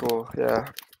 Let's go. Yeah.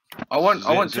 I want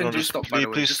Zeno, 10J just stop. By the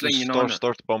way, please just letting you know. innit?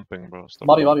 start bumping, bro. Start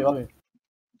Bobby. bumping.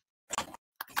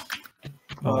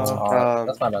 Oh,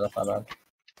 that's my bad.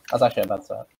 That's actually a bad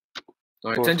set.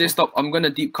 Alright, Cool, 10J cool. stop. I'm gonna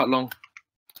deep cut long.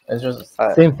 It's just...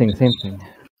 Same thing.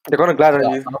 They're gonna glide on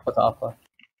Yeah, you. alpha to alpha.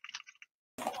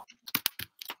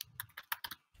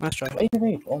 Nice try.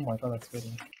 Wait. Oh my god, that's good.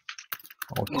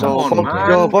 Oh, Come Yo, on, Bob- man.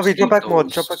 Yo, Bobby, Keep drop back more.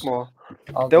 those. Drop back more.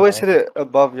 I'll They do always that. hit it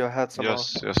above your head somehow.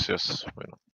 Yes. Wait,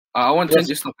 no. I want Yes.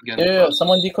 10J stop again. Yeah,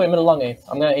 someone decoy middle long A.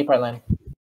 I'm gonna 8 right line.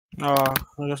 I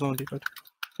just want to decode.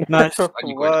 Nice.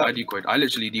 I decoyed. I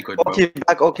literally decoyed, bro.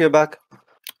 Okay, back.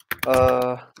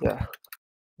 Yeah.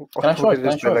 Can I short? We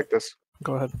can just play like this.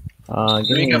 Go ahead.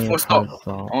 give me me get 4 stop. heads,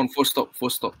 I want 4 stop. 4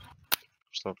 stop.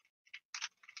 Stop.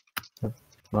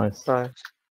 Nice. Nice.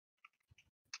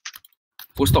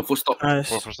 4 stop. 4 stop. Nice.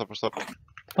 First stop.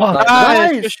 Nice.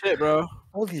 Nice. Good shit, bro.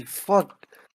 Holy fuck.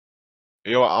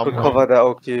 Yo, Good cover that,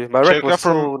 okay. My Check rec was out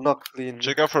from- so not clean.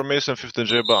 check out for Mason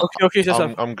 15J, but Okay, yes,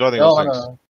 sir. I'm guarding No, the no, things.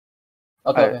 no.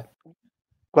 Okay.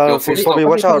 Glad Yo, on six. Fizzy, Bobby,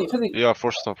 watch out. Fizzy. Yeah,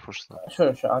 first stop.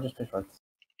 Sure. I'll just push short.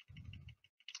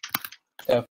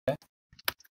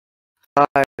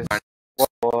 Nice. One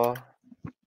more.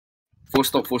 4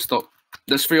 stop. 4 stop.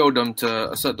 There's 3 of them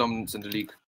to assert dominance in the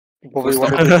league. Bobby,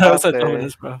 Stop. what did you That's a say?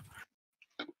 dominance, bro.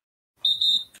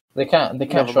 They can't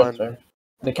Never short, mind. sir.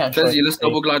 They can't short. Fezzy, let's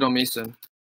double glide on Mason.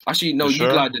 Actually, no, You you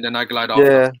sure? glide and then I glide after.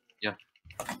 Yeah.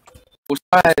 Yeah.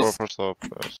 Nice. First stop.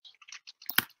 Yes.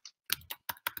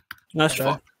 Nice try.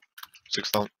 Fuck.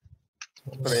 6 down.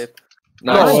 Great.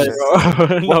 Nice. No Nice. way,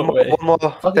 bro. No way. One more.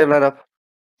 Same lineup.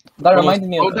 That reminded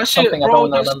me Oh, of that shit, something I bro,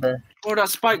 don't that's- remember. Oh, that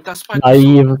spike.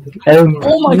 Naive.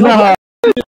 Oh my god!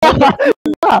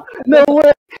 No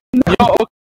way.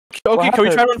 Yo, okay, can we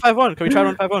happened? try run 5-1? Can we try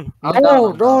run 5-1? I'm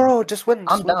No, down. no, just win.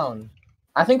 I'm down.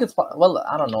 I think it's well.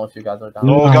 I don't know if you guys are down.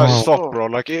 No. No, guys, stop, bro.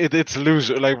 Like it's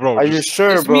loser. Like, bro. Are you just-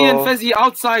 sure, It's bro? me and Fezzy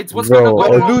outsides. What's Bro,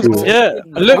 gonna go okay. wrong? Yeah.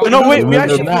 Look, no, wait. We Look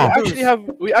actually at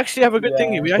have a good Yeah.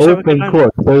 thingy. We actually have a good Open time.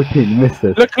 court, 13, miss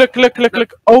it.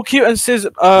 Look. OQ and Sis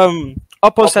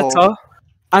upper center,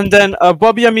 and then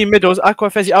Bobby and me middles, Aqua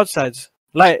Fezzy outsides.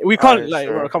 Like we can't, Alright, like,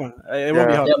 sure. bro, come on, it won't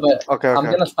be Yeah. hard. Yeah, but Okay, I'm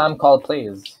okay. gonna spam call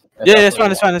plays. if Yeah, that's it's what fine,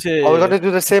 you it's fine. It's Are we gonna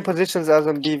do the same positions as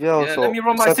in BVL? Yeah, so let me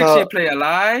run my set 6-year up- player,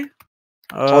 lie.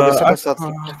 Oh, the center sets.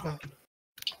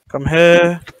 Come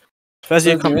here, Fezzy,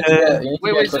 want. come You need to here. get- you need to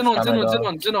Wait, get quick spammer,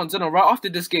 though. Zenon. Right after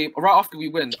this game, right after we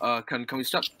win, can we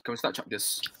start track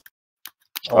this?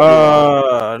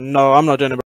 No, I'm not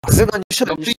doing it, bro. Zenon, you should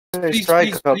No, be please,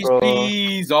 striker, bro.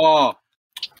 please. Oh,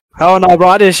 Hell no, bro.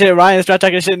 I did shit. Ryan strat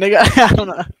tracking shit, nigga. Hell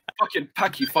no. fucking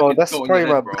pack you, Bro, fucking. that's throw on probably your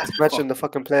my head, bro. best match in Fuck. the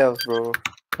fucking playoffs, bro.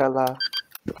 Can't lie.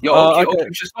 Yo, Okay. okay,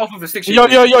 we should start off with a 6-year.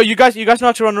 Yo, you guys know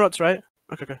how to run routes, right?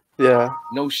 Okay. Yeah.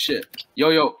 No shit.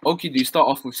 Yo, okay, do you start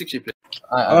off with 6-year player?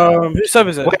 Whose serve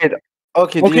is it? Wait. Okay, do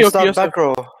Okay, you okay, start yes, sir. back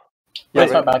row? Yeah, Yeah,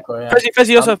 start back row, yeah.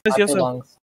 Fezzy yourself, I Fezzy play yourself.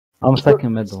 longs. I'm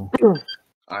second middle.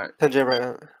 Alright, 10J right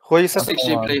now. Who are you set?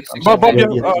 6-year on. play. Bob, Yeah, yeah.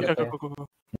 yeah, Oh, yeah, okay, yeah. cool.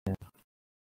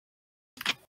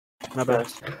 My bad.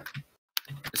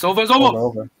 It's over.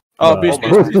 Over. Oh, No. beast.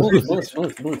 Boost.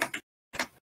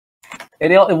 It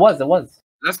was.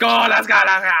 Let's go.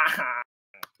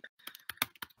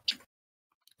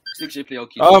 6-year play,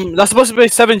 okay. That's supposed to be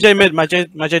 7J mid. My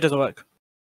J doesn't work.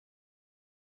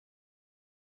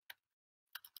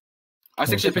 I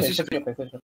 6-year play.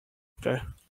 Okay.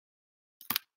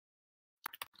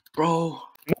 Bro,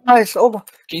 Nice. Over.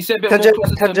 can you say a bit 10J, more?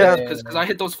 10J. Because I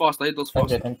hit those fast.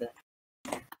 Tenji.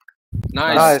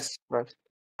 Nice. Nice.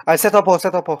 I set up.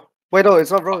 Wait, no,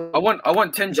 it's not, bro. I want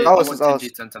 10J. Ours, I it's want ours.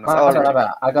 10J 10. Alright.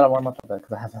 I gotta warm up a bit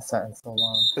because I haven't sat in so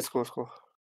long. It's cool.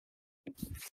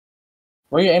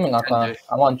 Where are you aiming at? Tenji.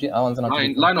 I want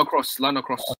Zenon. Line across.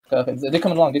 Okay. They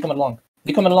coming along.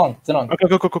 Zenon.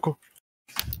 Okay, cool.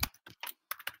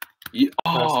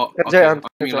 Oh, Tenji okay. I'm and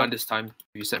going Tenji. line this time.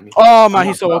 You set me. Oh man,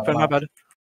 he's so open. My bad.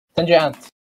 Tenji Ant.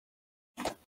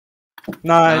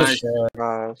 Nice.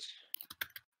 Nice.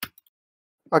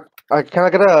 Can I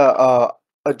get a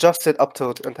adjusted up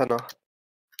tilt antenna?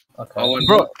 Okay. Oh, and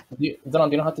Bro, Zenon,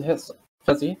 do you know how to hit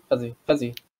Fezzy?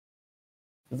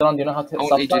 Zenon, do you know how to I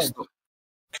hit want AJ subslide? stop.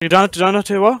 you don't know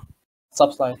to what?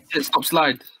 Subslide. Hit stop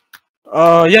slide.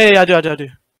 Yeah, I do.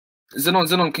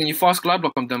 Zenon, can you fast glide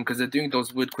block on them because they're doing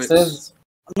those weird quicks? Sizz.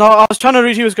 No, I was trying to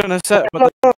read he was gonna set,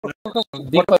 but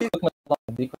Decoy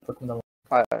quick middle.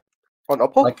 On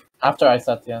Oppo? Like, after I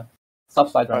set, yeah.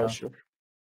 Subslide right now. Sure.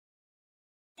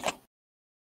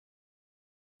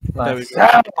 there we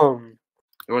Nice. go.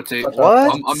 Rotate.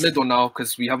 What? I'm middle now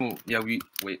because we haven't. Yeah, we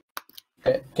wait.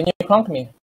 Okay, can you cronk me?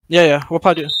 Yeah. What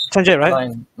part do you? 10J,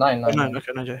 right? 9.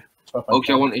 Okay, 9J.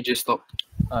 Okay, I want AJ stop.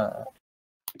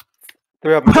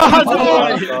 3 up.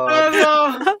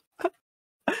 No.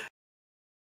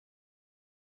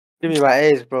 Give me my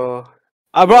A's, bro.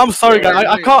 Bro, I'm sorry, guys. Wait.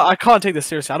 I can't take this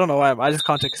seriously. I don't know why. I just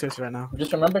can't take it seriously right now.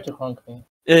 Just remember to cronk me.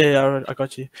 Yeah, I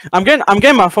got you. I'm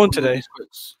getting my phone today. These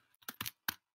quicks.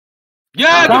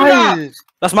 Yeah, give me that! Guys!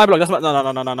 That's my block. That's my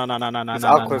no. It's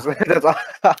Aqua's. That's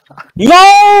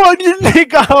No,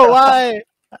 nigga, why?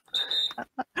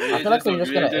 I feel like they're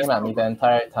just gonna aim at me the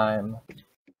entire time.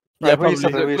 Yeah, Where you probably.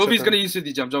 stepping? Nobody's gonna use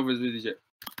City Jam. Jump with City.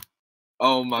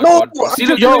 Oh my No, god. See,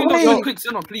 look, yo, no, quick,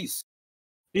 Zenon, please.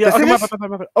 Yeah, The thing okay, is- my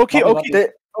bad. Okay.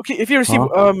 If you receive,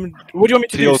 what do you want me to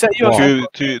do? Tio, Set you outside?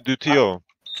 do Tio.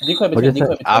 Decoy What is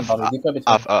between, it? Bobby. Decoy between.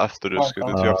 After this, do Tio after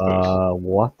this.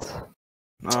 What?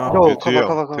 No. No, Do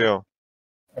cover. Tio.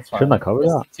 That's fine. Shouldn't I cover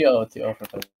that? TO for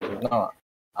 30. No.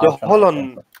 Yo, hold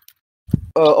on.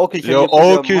 Okay, can Yo, you put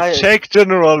your OQ my- check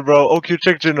general, bro. OQ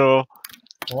check general.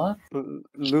 What?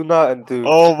 Luna and Dude.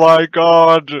 Oh my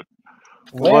god.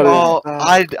 Where? What is- Oh,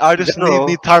 I just General.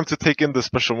 need time to take in the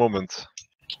special moment.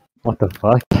 What the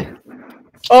fuck?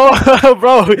 Oh,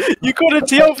 bro, you called a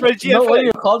TO for a No way GFA.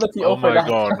 you called the TO Oh for my that.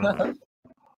 god.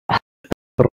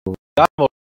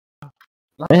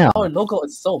 Damn. Our logo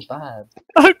is so bad.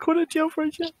 I called a TO for a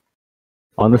GFA.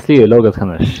 Honestly, your logo's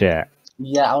kind of shit.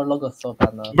 Yeah, our logo is so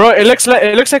bad now. Bro, it looks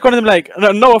like one of them, like,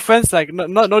 no offense, like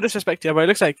no disrespect here, but it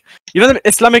looks like, you know, them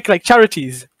Islamic like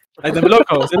charities, like the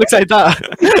logos. It looks like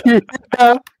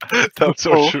that. That's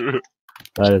so true.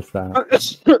 That is sad.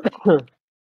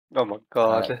 Oh my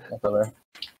god. Whatever.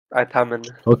 I tamen.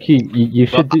 Okay, you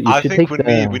should do. You I should think take we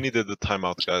the. needed the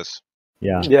timeout, guys.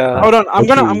 Yeah. Yeah. Hold on, I'm Okay,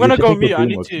 gonna you go should take mute. the I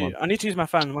need DreamWorks to use my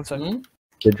fan. 1 second. Hmm?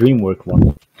 The DreamWorks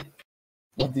one.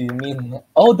 What do you mean?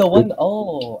 Oh, the one.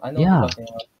 Oh, I know. Yeah. What you're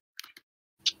talking about.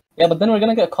 Yeah, but then we're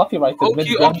gonna get copyrighted mid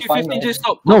grand OQ 15 final. just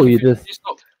stop. No, OQ you 15 just-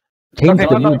 stop. Change the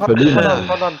hold on, mood for Luna.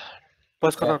 hold on.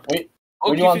 First, hold on. Wait, OQ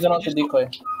where do you want 15 Zenon to just stop. decoy?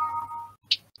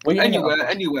 Where you aiming at?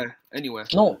 Anywhere.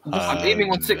 No, just I'm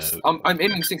aiming on 6. I'm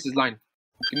aiming 6's line.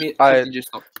 Give me I- 15 just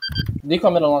stop. decoy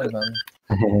middle long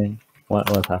then.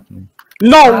 What's happening?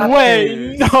 No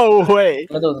way! No way!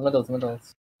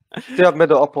 Middles. Stay up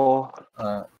middle, Oppo.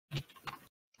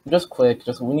 Just quick.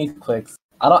 We need clicks.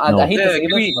 I hate to Yeah, say give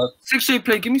this, me but 6 shape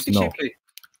play. Give me 6 No. shape play.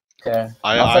 okay.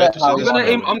 I I'll set had it to how say I'm you this gonna want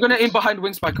aim. it. I'm gonna aim behind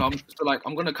Windspiker. So like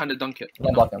I'm gonna kind of dunk it. I'm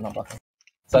not blocking.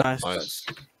 So, Nice. Nice.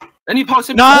 Any pass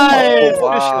in? Nice! Oh, Good shit, bro.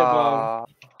 wow.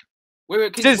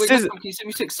 Wait, can Sis- you send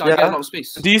me 6? So I Yeah. get a lot of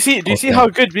space. Do you see Okay. how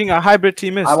good being a hybrid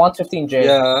team is? I want 15J.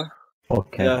 Yeah.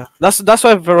 Okay. Yeah, that's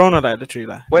why Verona like literally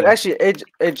like. Wait, actually,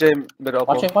 AJ middle,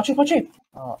 Oppo. Watch it.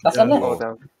 Oh, that's Yeah. a left.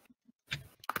 Oh,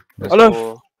 damn.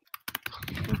 Hello.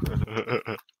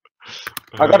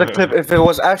 I got a clip if it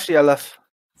was actually a left.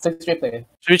 6 play.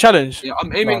 Should we challenge? Yeah,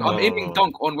 I'm aiming. No. I'm aiming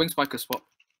dunk on Windspiker spot.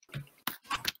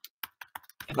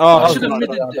 Oh, I Oh, should have no, mid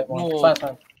no, it no, more.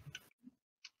 Fine.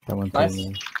 That one's Nice.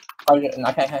 in Oh, yeah,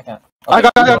 I can't. I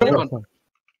got there.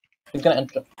 He's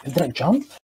gonna jump?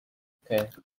 Okay.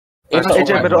 Nice, Ace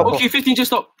AJ over. middle, Oppo. Okay, 15 just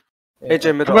stop.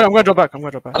 AJ middle. I'm gonna drop back. I'm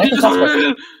gonna drop I back. think it's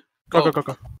suspect.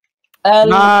 Go. L.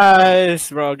 Nice,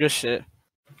 bro. Good shit.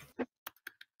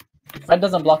 Fred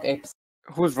doesn't block apes.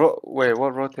 Who's wait,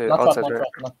 what rotate? Not Outside, drop, right?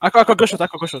 not. I got good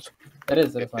shots. It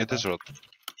is. It is rot.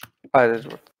 Ah, it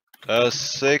is.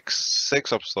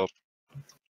 6 up stop.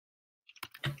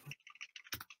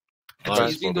 He's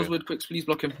Nice, doing those Bobby. weird quicks. Please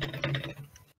block him.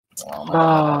 Oh, my God.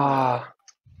 Ah,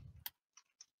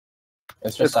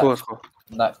 It's just it's cool, it's cool.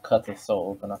 that cut is so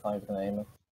open. I thought he was gonna aim it.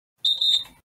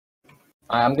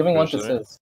 I'm giving one to Seriously?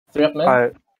 Sis. 3 up mid.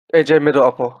 Alright, AJ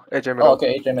middle, Oppo. AJ middle. Oh,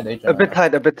 okay. AJ mid. A bit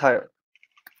tight, a bit tight.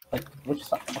 Like, which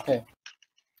side? Okay.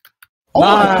 Oh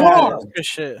my Nice. God! Good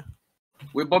shit.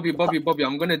 Wait, Bobby.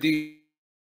 I'm gonna do.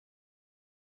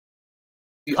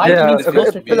 I Yeah, think it's a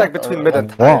closer bit like to between that, mid or- and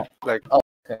tight. Like,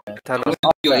 Okay. 10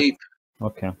 your ape.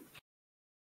 Okay.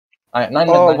 Alright, 9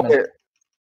 Oh, mid. wait.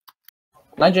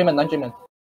 9J mid.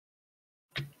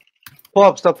 Pull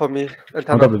up stop for me. And I'm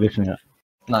 10 double vision here.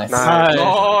 Nice. Nice.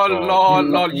 Lol.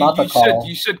 Not a call.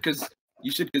 You should, cause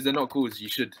You should, because they're not calls. You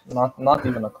should. Not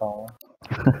even a call.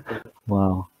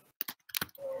 Wow.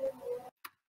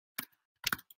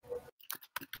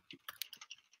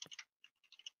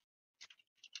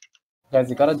 Guys,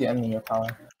 you gotta DM me your power.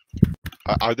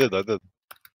 I did. Like,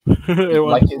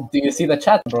 do you see the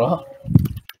chat, bro?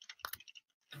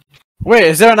 Wait,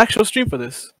 is there an actual stream for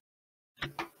this?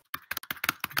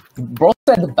 Bro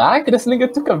said back. This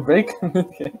nigga took a break.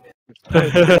 Okay.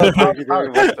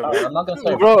 I'm not gonna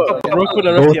say. Bro could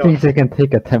have Those things you can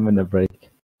take a 10-minute break.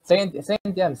 Say in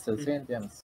DMs, still. Say in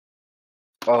DMs.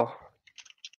 Oh.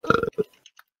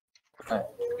 Alright.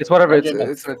 It's whatever.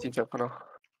 It's a team chat for now.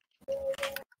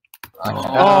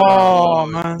 Oh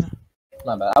man.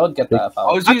 Not bad. I would get that if I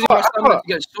I was using my stamina to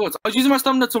get shorts. I was using my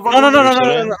stamina to run. No.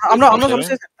 I'm not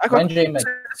saying.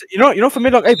 You know, for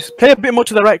mid long apes, play a bit more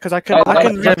to the right because I can.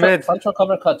 Front row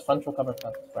cover cut.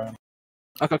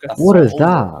 Okay. What is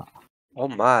that? Oh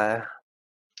my.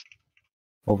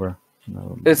 Over.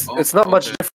 No. It's not much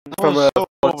different from a.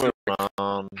 Over,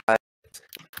 man.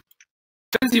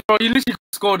 Crazy, bro, you literally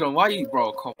scored on. Why you,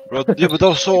 bro? Come. Bro, yeah, but that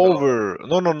was so over.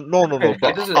 No.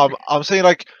 But I'm saying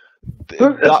like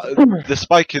the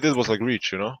spike he did was like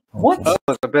reach, you know. What?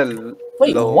 It's a bit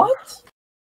Wait, low. what?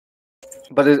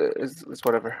 But it's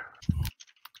whatever.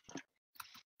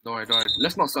 Don't worry.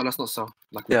 Let's not sell.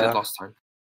 Like we Yeah. did last time.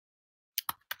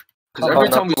 Because every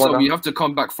time we sell, we have to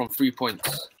come back from 3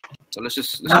 points. So let's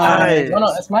just. Nice. No,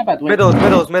 it's my bad. Wait.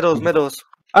 Middles.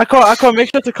 I can't make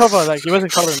sure to cover. Like he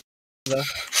wasn't covering.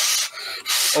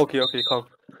 Okay, come.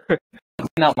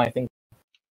 Not my thing.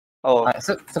 Oh. Alright,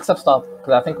 6 up stop.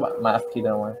 Because I think my F key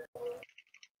didn't work.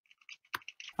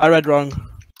 I read wrong.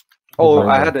 Oh,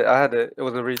 I had it. It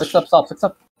was a reach. 6 up stop. 6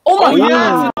 up. Oh my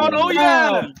god! Oh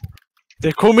yeah!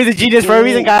 They call me the genius for a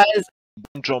reason, guys.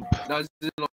 Jump. That's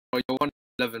not, bro. You're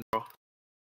 111, bro.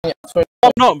 Yeah, sorry.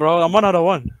 I'm not, bro. I'm 1 out of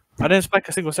 1. I didn't spike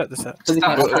a single set this set.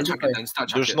 Stat check it then. Stat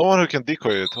check There's it. no one who can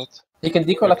decoy it. What? You can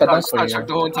decoy like a dunk for Stat you. check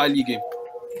the whole entire league game.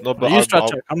 No, but You strat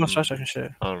check. I'm not strat checking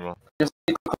shit. I don't know. Just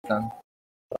decoy then.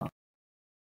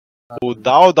 Oh,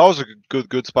 that was a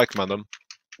good spike, man. That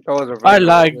was a I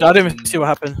lagged. I didn't even see what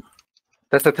happened.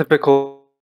 That's a typical.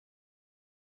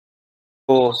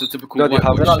 It's a typical Bloody white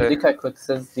hell. boy We're not shit. decoy quick.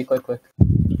 Says decoy quick.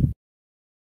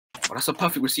 Oh, that's a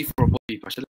perfect receive for a Bobby. I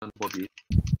should have done Bobby.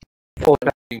 Oh,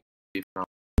 Now.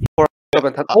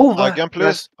 oh my. Again,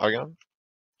 please. Again.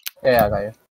 Yeah, I got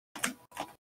you.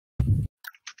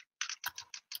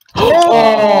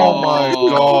 Oh my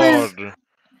god.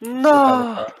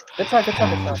 No. Good try.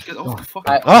 Get off the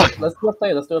fucking. Alright, let's do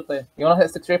a play. You wanna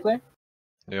hit 6 replay?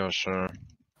 Yeah, sure.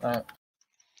 Alright.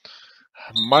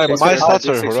 My Okay, so stats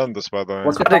how- are horrendous, by the way.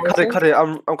 What's Cut it.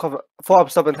 I'm covered. 4 up,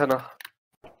 sub antenna.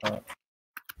 Alright.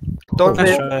 Don't Let's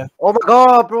hit. try. Oh my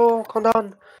god, bro. Calm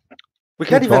down. We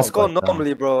can't Good even job, score like that.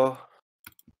 normally, bro.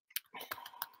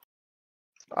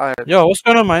 Alright. Yo, what's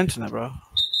going on my internet, bro?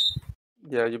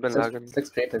 Yeah, you've been lagging. 6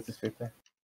 replay.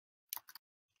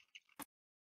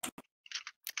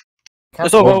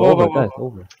 It's over. Guys,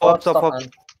 over. 4 up, sub. man.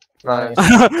 Nice.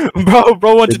 bro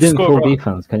They're wanted to doing score, full bro.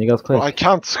 defense. Can you guys click? I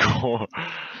can't score.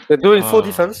 They're doing full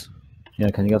defense. Yeah,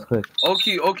 can you guys click?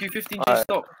 OQ 15G Alright.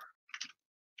 stop.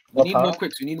 We What need power?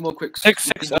 more quicks. 6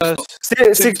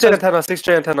 6J antenna,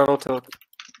 6J antenna, no tilt.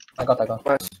 I got.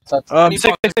 Nice. So,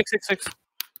 6.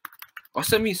 Oh,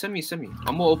 send me.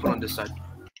 I'm more open on this side.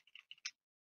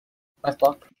 nice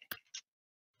block.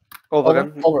 Over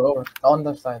again. Over. On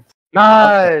the side.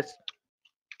 Nice.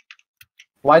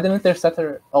 Why didn't their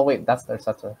setter? Oh wait, that's their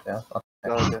setter. Yeah.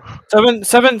 Okay.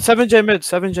 7J mid.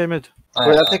 7J mid.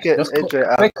 Wait, I think it. Just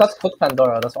AJ, quick cut, quick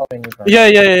Pandora. That's all we need. Right?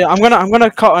 Yeah. I'm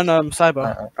gonna cut on cyber.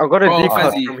 Alright. I'm gonna Bro, deep cut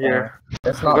Fuzzy. from here.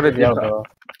 It's not gonna VL, deep cut. bro.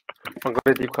 I'm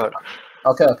gonna deep cut.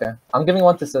 Okay. I'm giving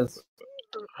one to Sis.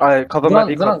 Alright, cover my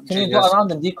deep cut. Can you go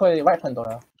around and decoy right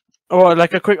Pandora? Oh,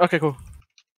 like a quick. Okay, cool.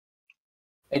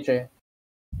 AJ.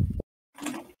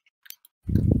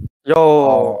 Yo.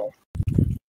 Oh.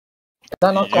 Is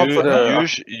that not called for the? You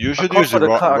should use your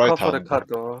right hand.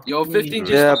 Though. Yo, 15G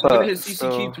Yeah, stop. I'm gonna but hit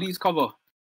CCQ. Please cover.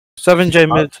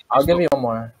 7J mid. I'll give you one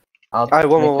more. I'll Alright,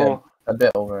 one make more. it a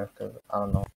bit over because I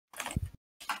don't know.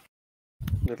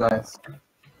 Nice.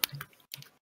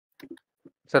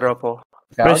 Set her up, Paul.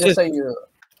 Okay, I'll Press just say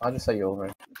you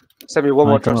over. Send me one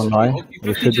more I'm not trust. gonna lie.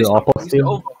 We should do opposite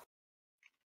steal.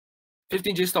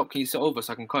 15G stop. Can you sit over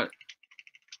so I can cut it?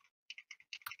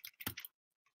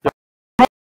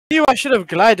 I should have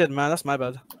glided, man. That's my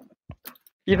bad.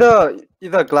 Either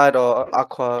glide or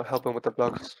aqua helping with the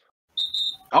blocks.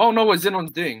 I don't know what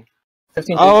Zenon's doing.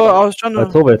 15. Oh, I was trying to.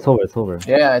 It's over.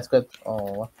 Yeah, it's good.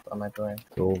 Oh, what am I doing?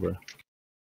 It's over.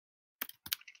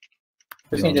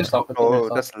 15 just stop. 15 Oh,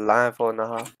 just stop. that's line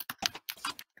 4.5.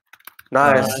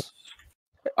 Nice.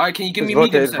 Alright, can you give me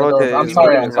Rotate, medium set? rotate. I'm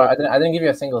sorry. I didn't give you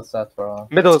a single set, bro.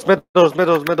 Middles. Yeah, it's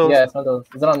middles.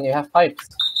 Is it on? You have pipes.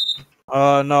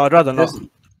 No, I'd rather not.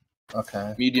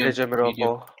 Okay. Medium. AJ middle.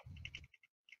 Medium.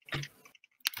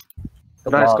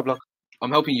 Nice, good block.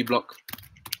 I'm helping you block.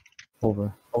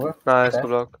 Over. Nice, Okay. good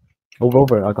block.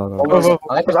 Over. I got it. Over.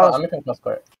 I'm making cross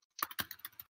court.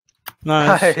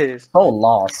 Nice. Nice. So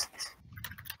lost.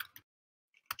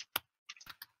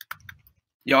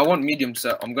 Yeah, I want medium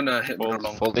set. I'm gonna hit middle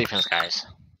long. Full defense, guys.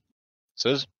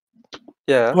 Says?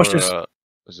 Yeah. Watch this.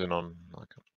 Is it on?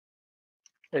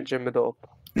 AJ middle.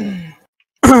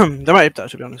 They might hit that,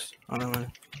 to be honest. I don't know.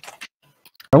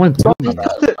 I went My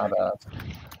bad.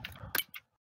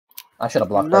 I should have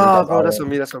blocked. Nah, bro, that's on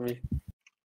me.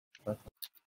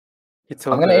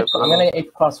 I'm gonna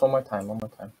ape cross one more time.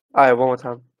 Alright, one more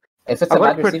time. If it's I'm a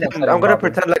bad gonna receiver,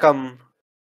 pretend like I'm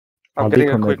getting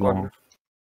a quick one.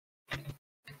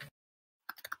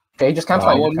 Okay, just can't I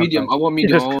find. want medium. I want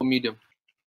medium.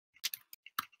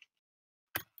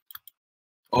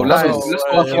 Oh, let's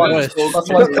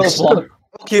go.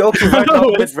 Okay, right now,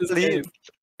 really,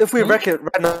 if we wreck it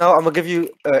right now, I'm gonna give you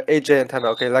AJ antenna,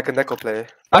 okay, like a Neko play.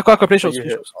 I play shots.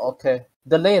 Okay,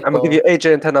 delay it. I'm gonna give you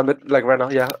AJ antenna, like right now,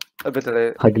 yeah, a bit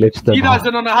delayed. I glitched them. You guys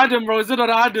don't know Adam, bro. Is it not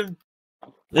Adam?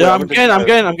 Yeah, I'm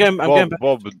getting.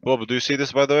 Bob, do you see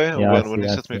this by the way? Yeah, when he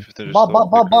sets me 15,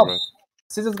 Bob.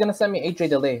 Scissor's gonna send me AJ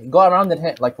delay. Go around and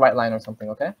hit like right line or something,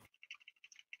 okay?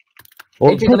 Oh,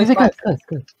 AJ delay guys.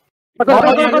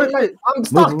 I'm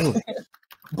stuck. Move.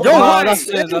 Yo,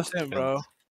 that's him, bro.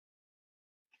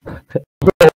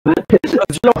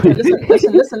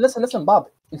 Listen, Bob.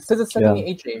 Scissor's sending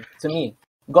me AJ to me.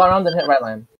 Go around and hit right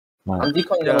line. I'm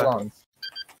decoying the lawns.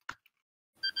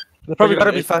 They're Probably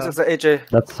gotta be fast as the AJ.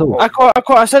 That's so. I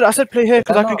said play here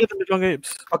because I can get them with long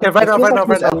apes. Okay, right now.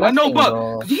 I know,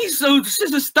 but he's so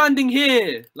Scissor's standing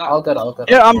here. Like, I'll get.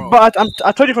 Yeah,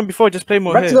 I told you from before. Just play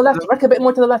more Wreck here. to the left. Wreck a bit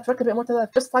more to the left.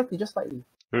 Just slightly.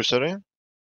 Who's setting?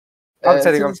 I'm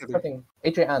setting.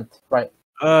 AJ Ant. Right.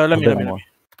 Let me. Is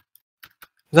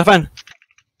that fine?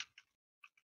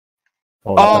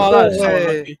 Oh, that's so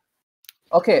hey. lucky.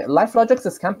 Okay, Life Logic's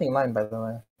is camping line, by the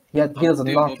way. He does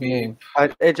not move.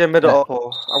 AJ middle.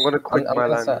 I'm gonna quit my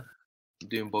line. Set. I'm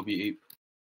doing Bobby Ape.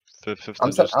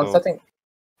 I'm setting.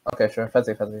 Okay, sure.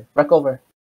 Fezzy. Wreck over.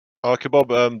 Okay, Bob.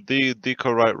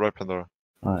 Deco right Pandora.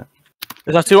 Alright.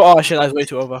 Is that too? Oh shit, that's way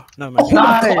too over. No man.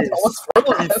 Nice.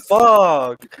 Holy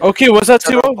fuck. Okay, was that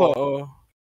too over? Or...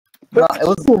 No,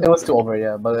 it was too over,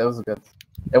 yeah, but it was good.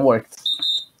 It worked.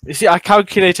 You see, I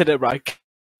calculated it right.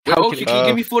 Okay, can you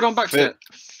give me 4 down back set?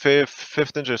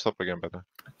 Fifth ninja stop again, better.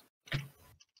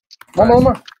 One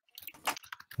more.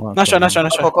 Nice try. I'm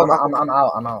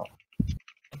out.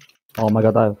 Oh my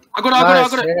god, I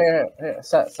got it. Here.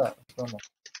 Set. One more.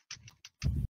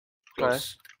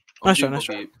 Close. Nice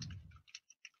try.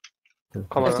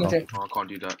 Come on. Oh, I can't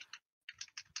do that.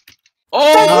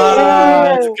 Oh!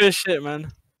 That's good shit,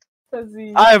 man.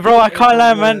 Alright, bro, I can't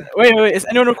lie, man. Wait, is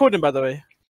anyone recording, by the way?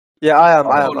 Yeah, I am.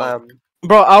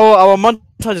 Bro, our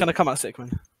montage is gonna come out sick, man.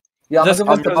 Yeah,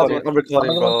 I'm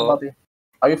recording, bro.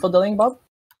 Are you full delaying, Bob?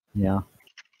 Yeah.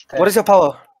 Okay. What is your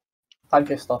power?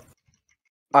 5k stuff.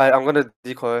 I'm gonna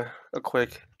decoy a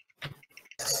quick.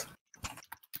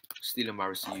 Stealing my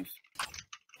receive.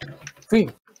 3.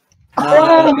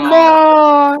 Oh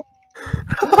no!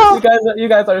 You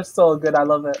guys are so good. I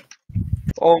love it.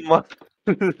 Oh my.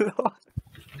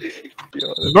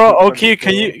 Bro, okay,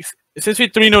 can you? Since we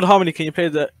 3-0 harmony, can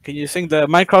you sing the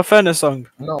Minecraft Furnace song?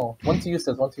 No, one to you,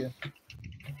 sis.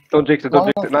 Don't jinx it.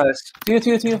 Nice. To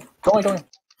you. Don't worry.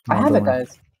 I have it,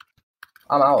 guys.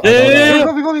 I'm out. Yeah.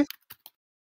 Go.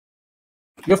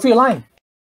 You're free line.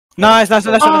 Nice.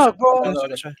 Bro.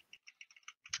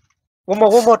 One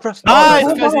more, trust. Nice,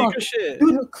 good shit.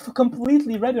 Dude,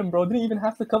 completely read him, bro. Didn't even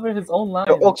have to cover his own line.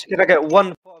 Yo, can I get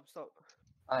one?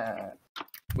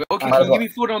 Wait, okay, can you give me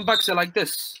 4 down back set like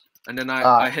this? And then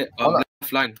I hit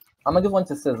left line. I'm gonna give one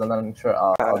to Sis, and then I'm sure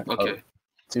I'll okay.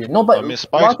 No, but I mean,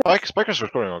 Spike's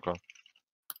recording, okay.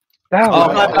 Damn.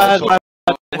 Oh, my bad.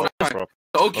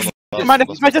 Okay. Man,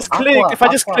 if I just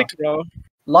click, bro.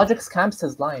 Logic's camps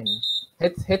his line.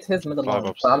 Hit his middle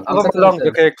line. Cover my lungs,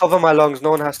 okay? Cover my lungs.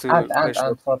 No one has to. And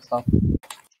stop.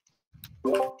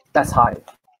 That's high.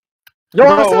 Yo,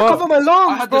 I said cover my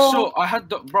lungs, I had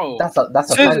the bro. That's a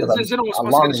kind of a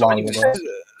long.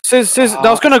 Sis, that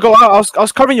was gonna go out. I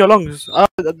was covering your lungs.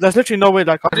 There's literally no way.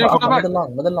 Like, middle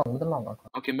long.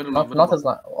 Okay, middle long. Not as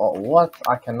long. Oh, what?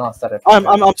 I cannot set it. I'm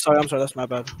sorry. That's my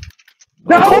bad.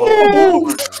 No!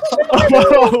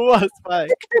 What,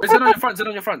 Spike? Zen on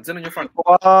your front.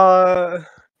 What?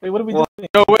 Wait, what are we doing?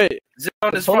 Yo, wait. Zero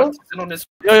on his Polo? front. Zero on his.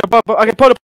 Yo, okay,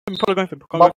 Polo going for him.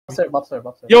 Bob, sir.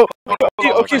 Yo,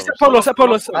 okay, set Polo.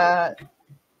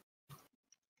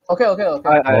 Okay.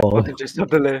 Okay, just stop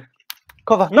delay.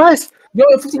 Cover. Nice. Yo,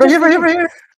 50 Right here.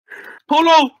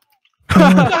 Polo.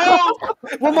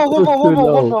 One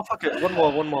more. Fuck it.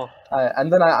 One more. Alright,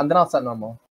 and then I'll set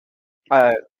normal.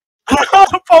 Alright.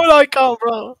 Polo, I can't,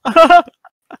 bro.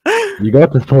 You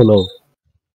got this, Polo.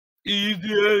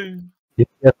 Easy. He's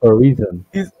here for a reason.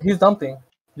 He's dumping.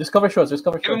 Just cover shorts.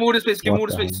 Give him all the space. Polo.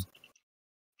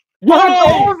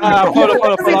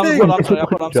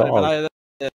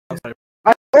 I'm sorry.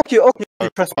 Okay.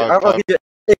 Trust me. I'm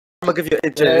gonna give you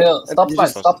AJ. Yeah. Stop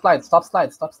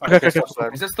slide. Okay.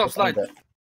 He said stop slide.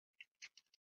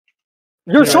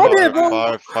 You showed it,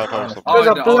 bro. Five. There's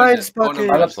a blind spot I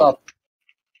got stop.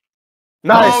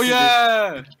 Nice. Oh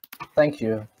yeah. Thank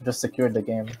you. Just secured the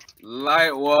game.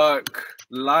 Light work.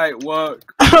 Bro,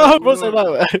 say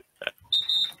that.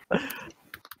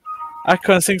 I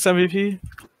can't sing some MVP.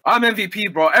 I'm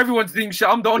MVP, bro. Everyone's doing shit.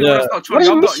 I'm the only one that's not What trying. do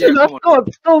you I'm not. Yeah, mean? come I've on. got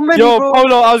so many, Yo, bro.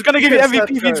 Polo, I was gonna give you Yes, MVP if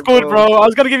that's you right, scored, bro. bro. I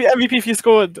was gonna give you MVP if you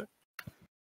scored.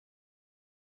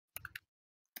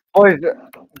 Boys,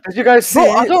 did you guys see?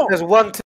 Bro, I don't- There's one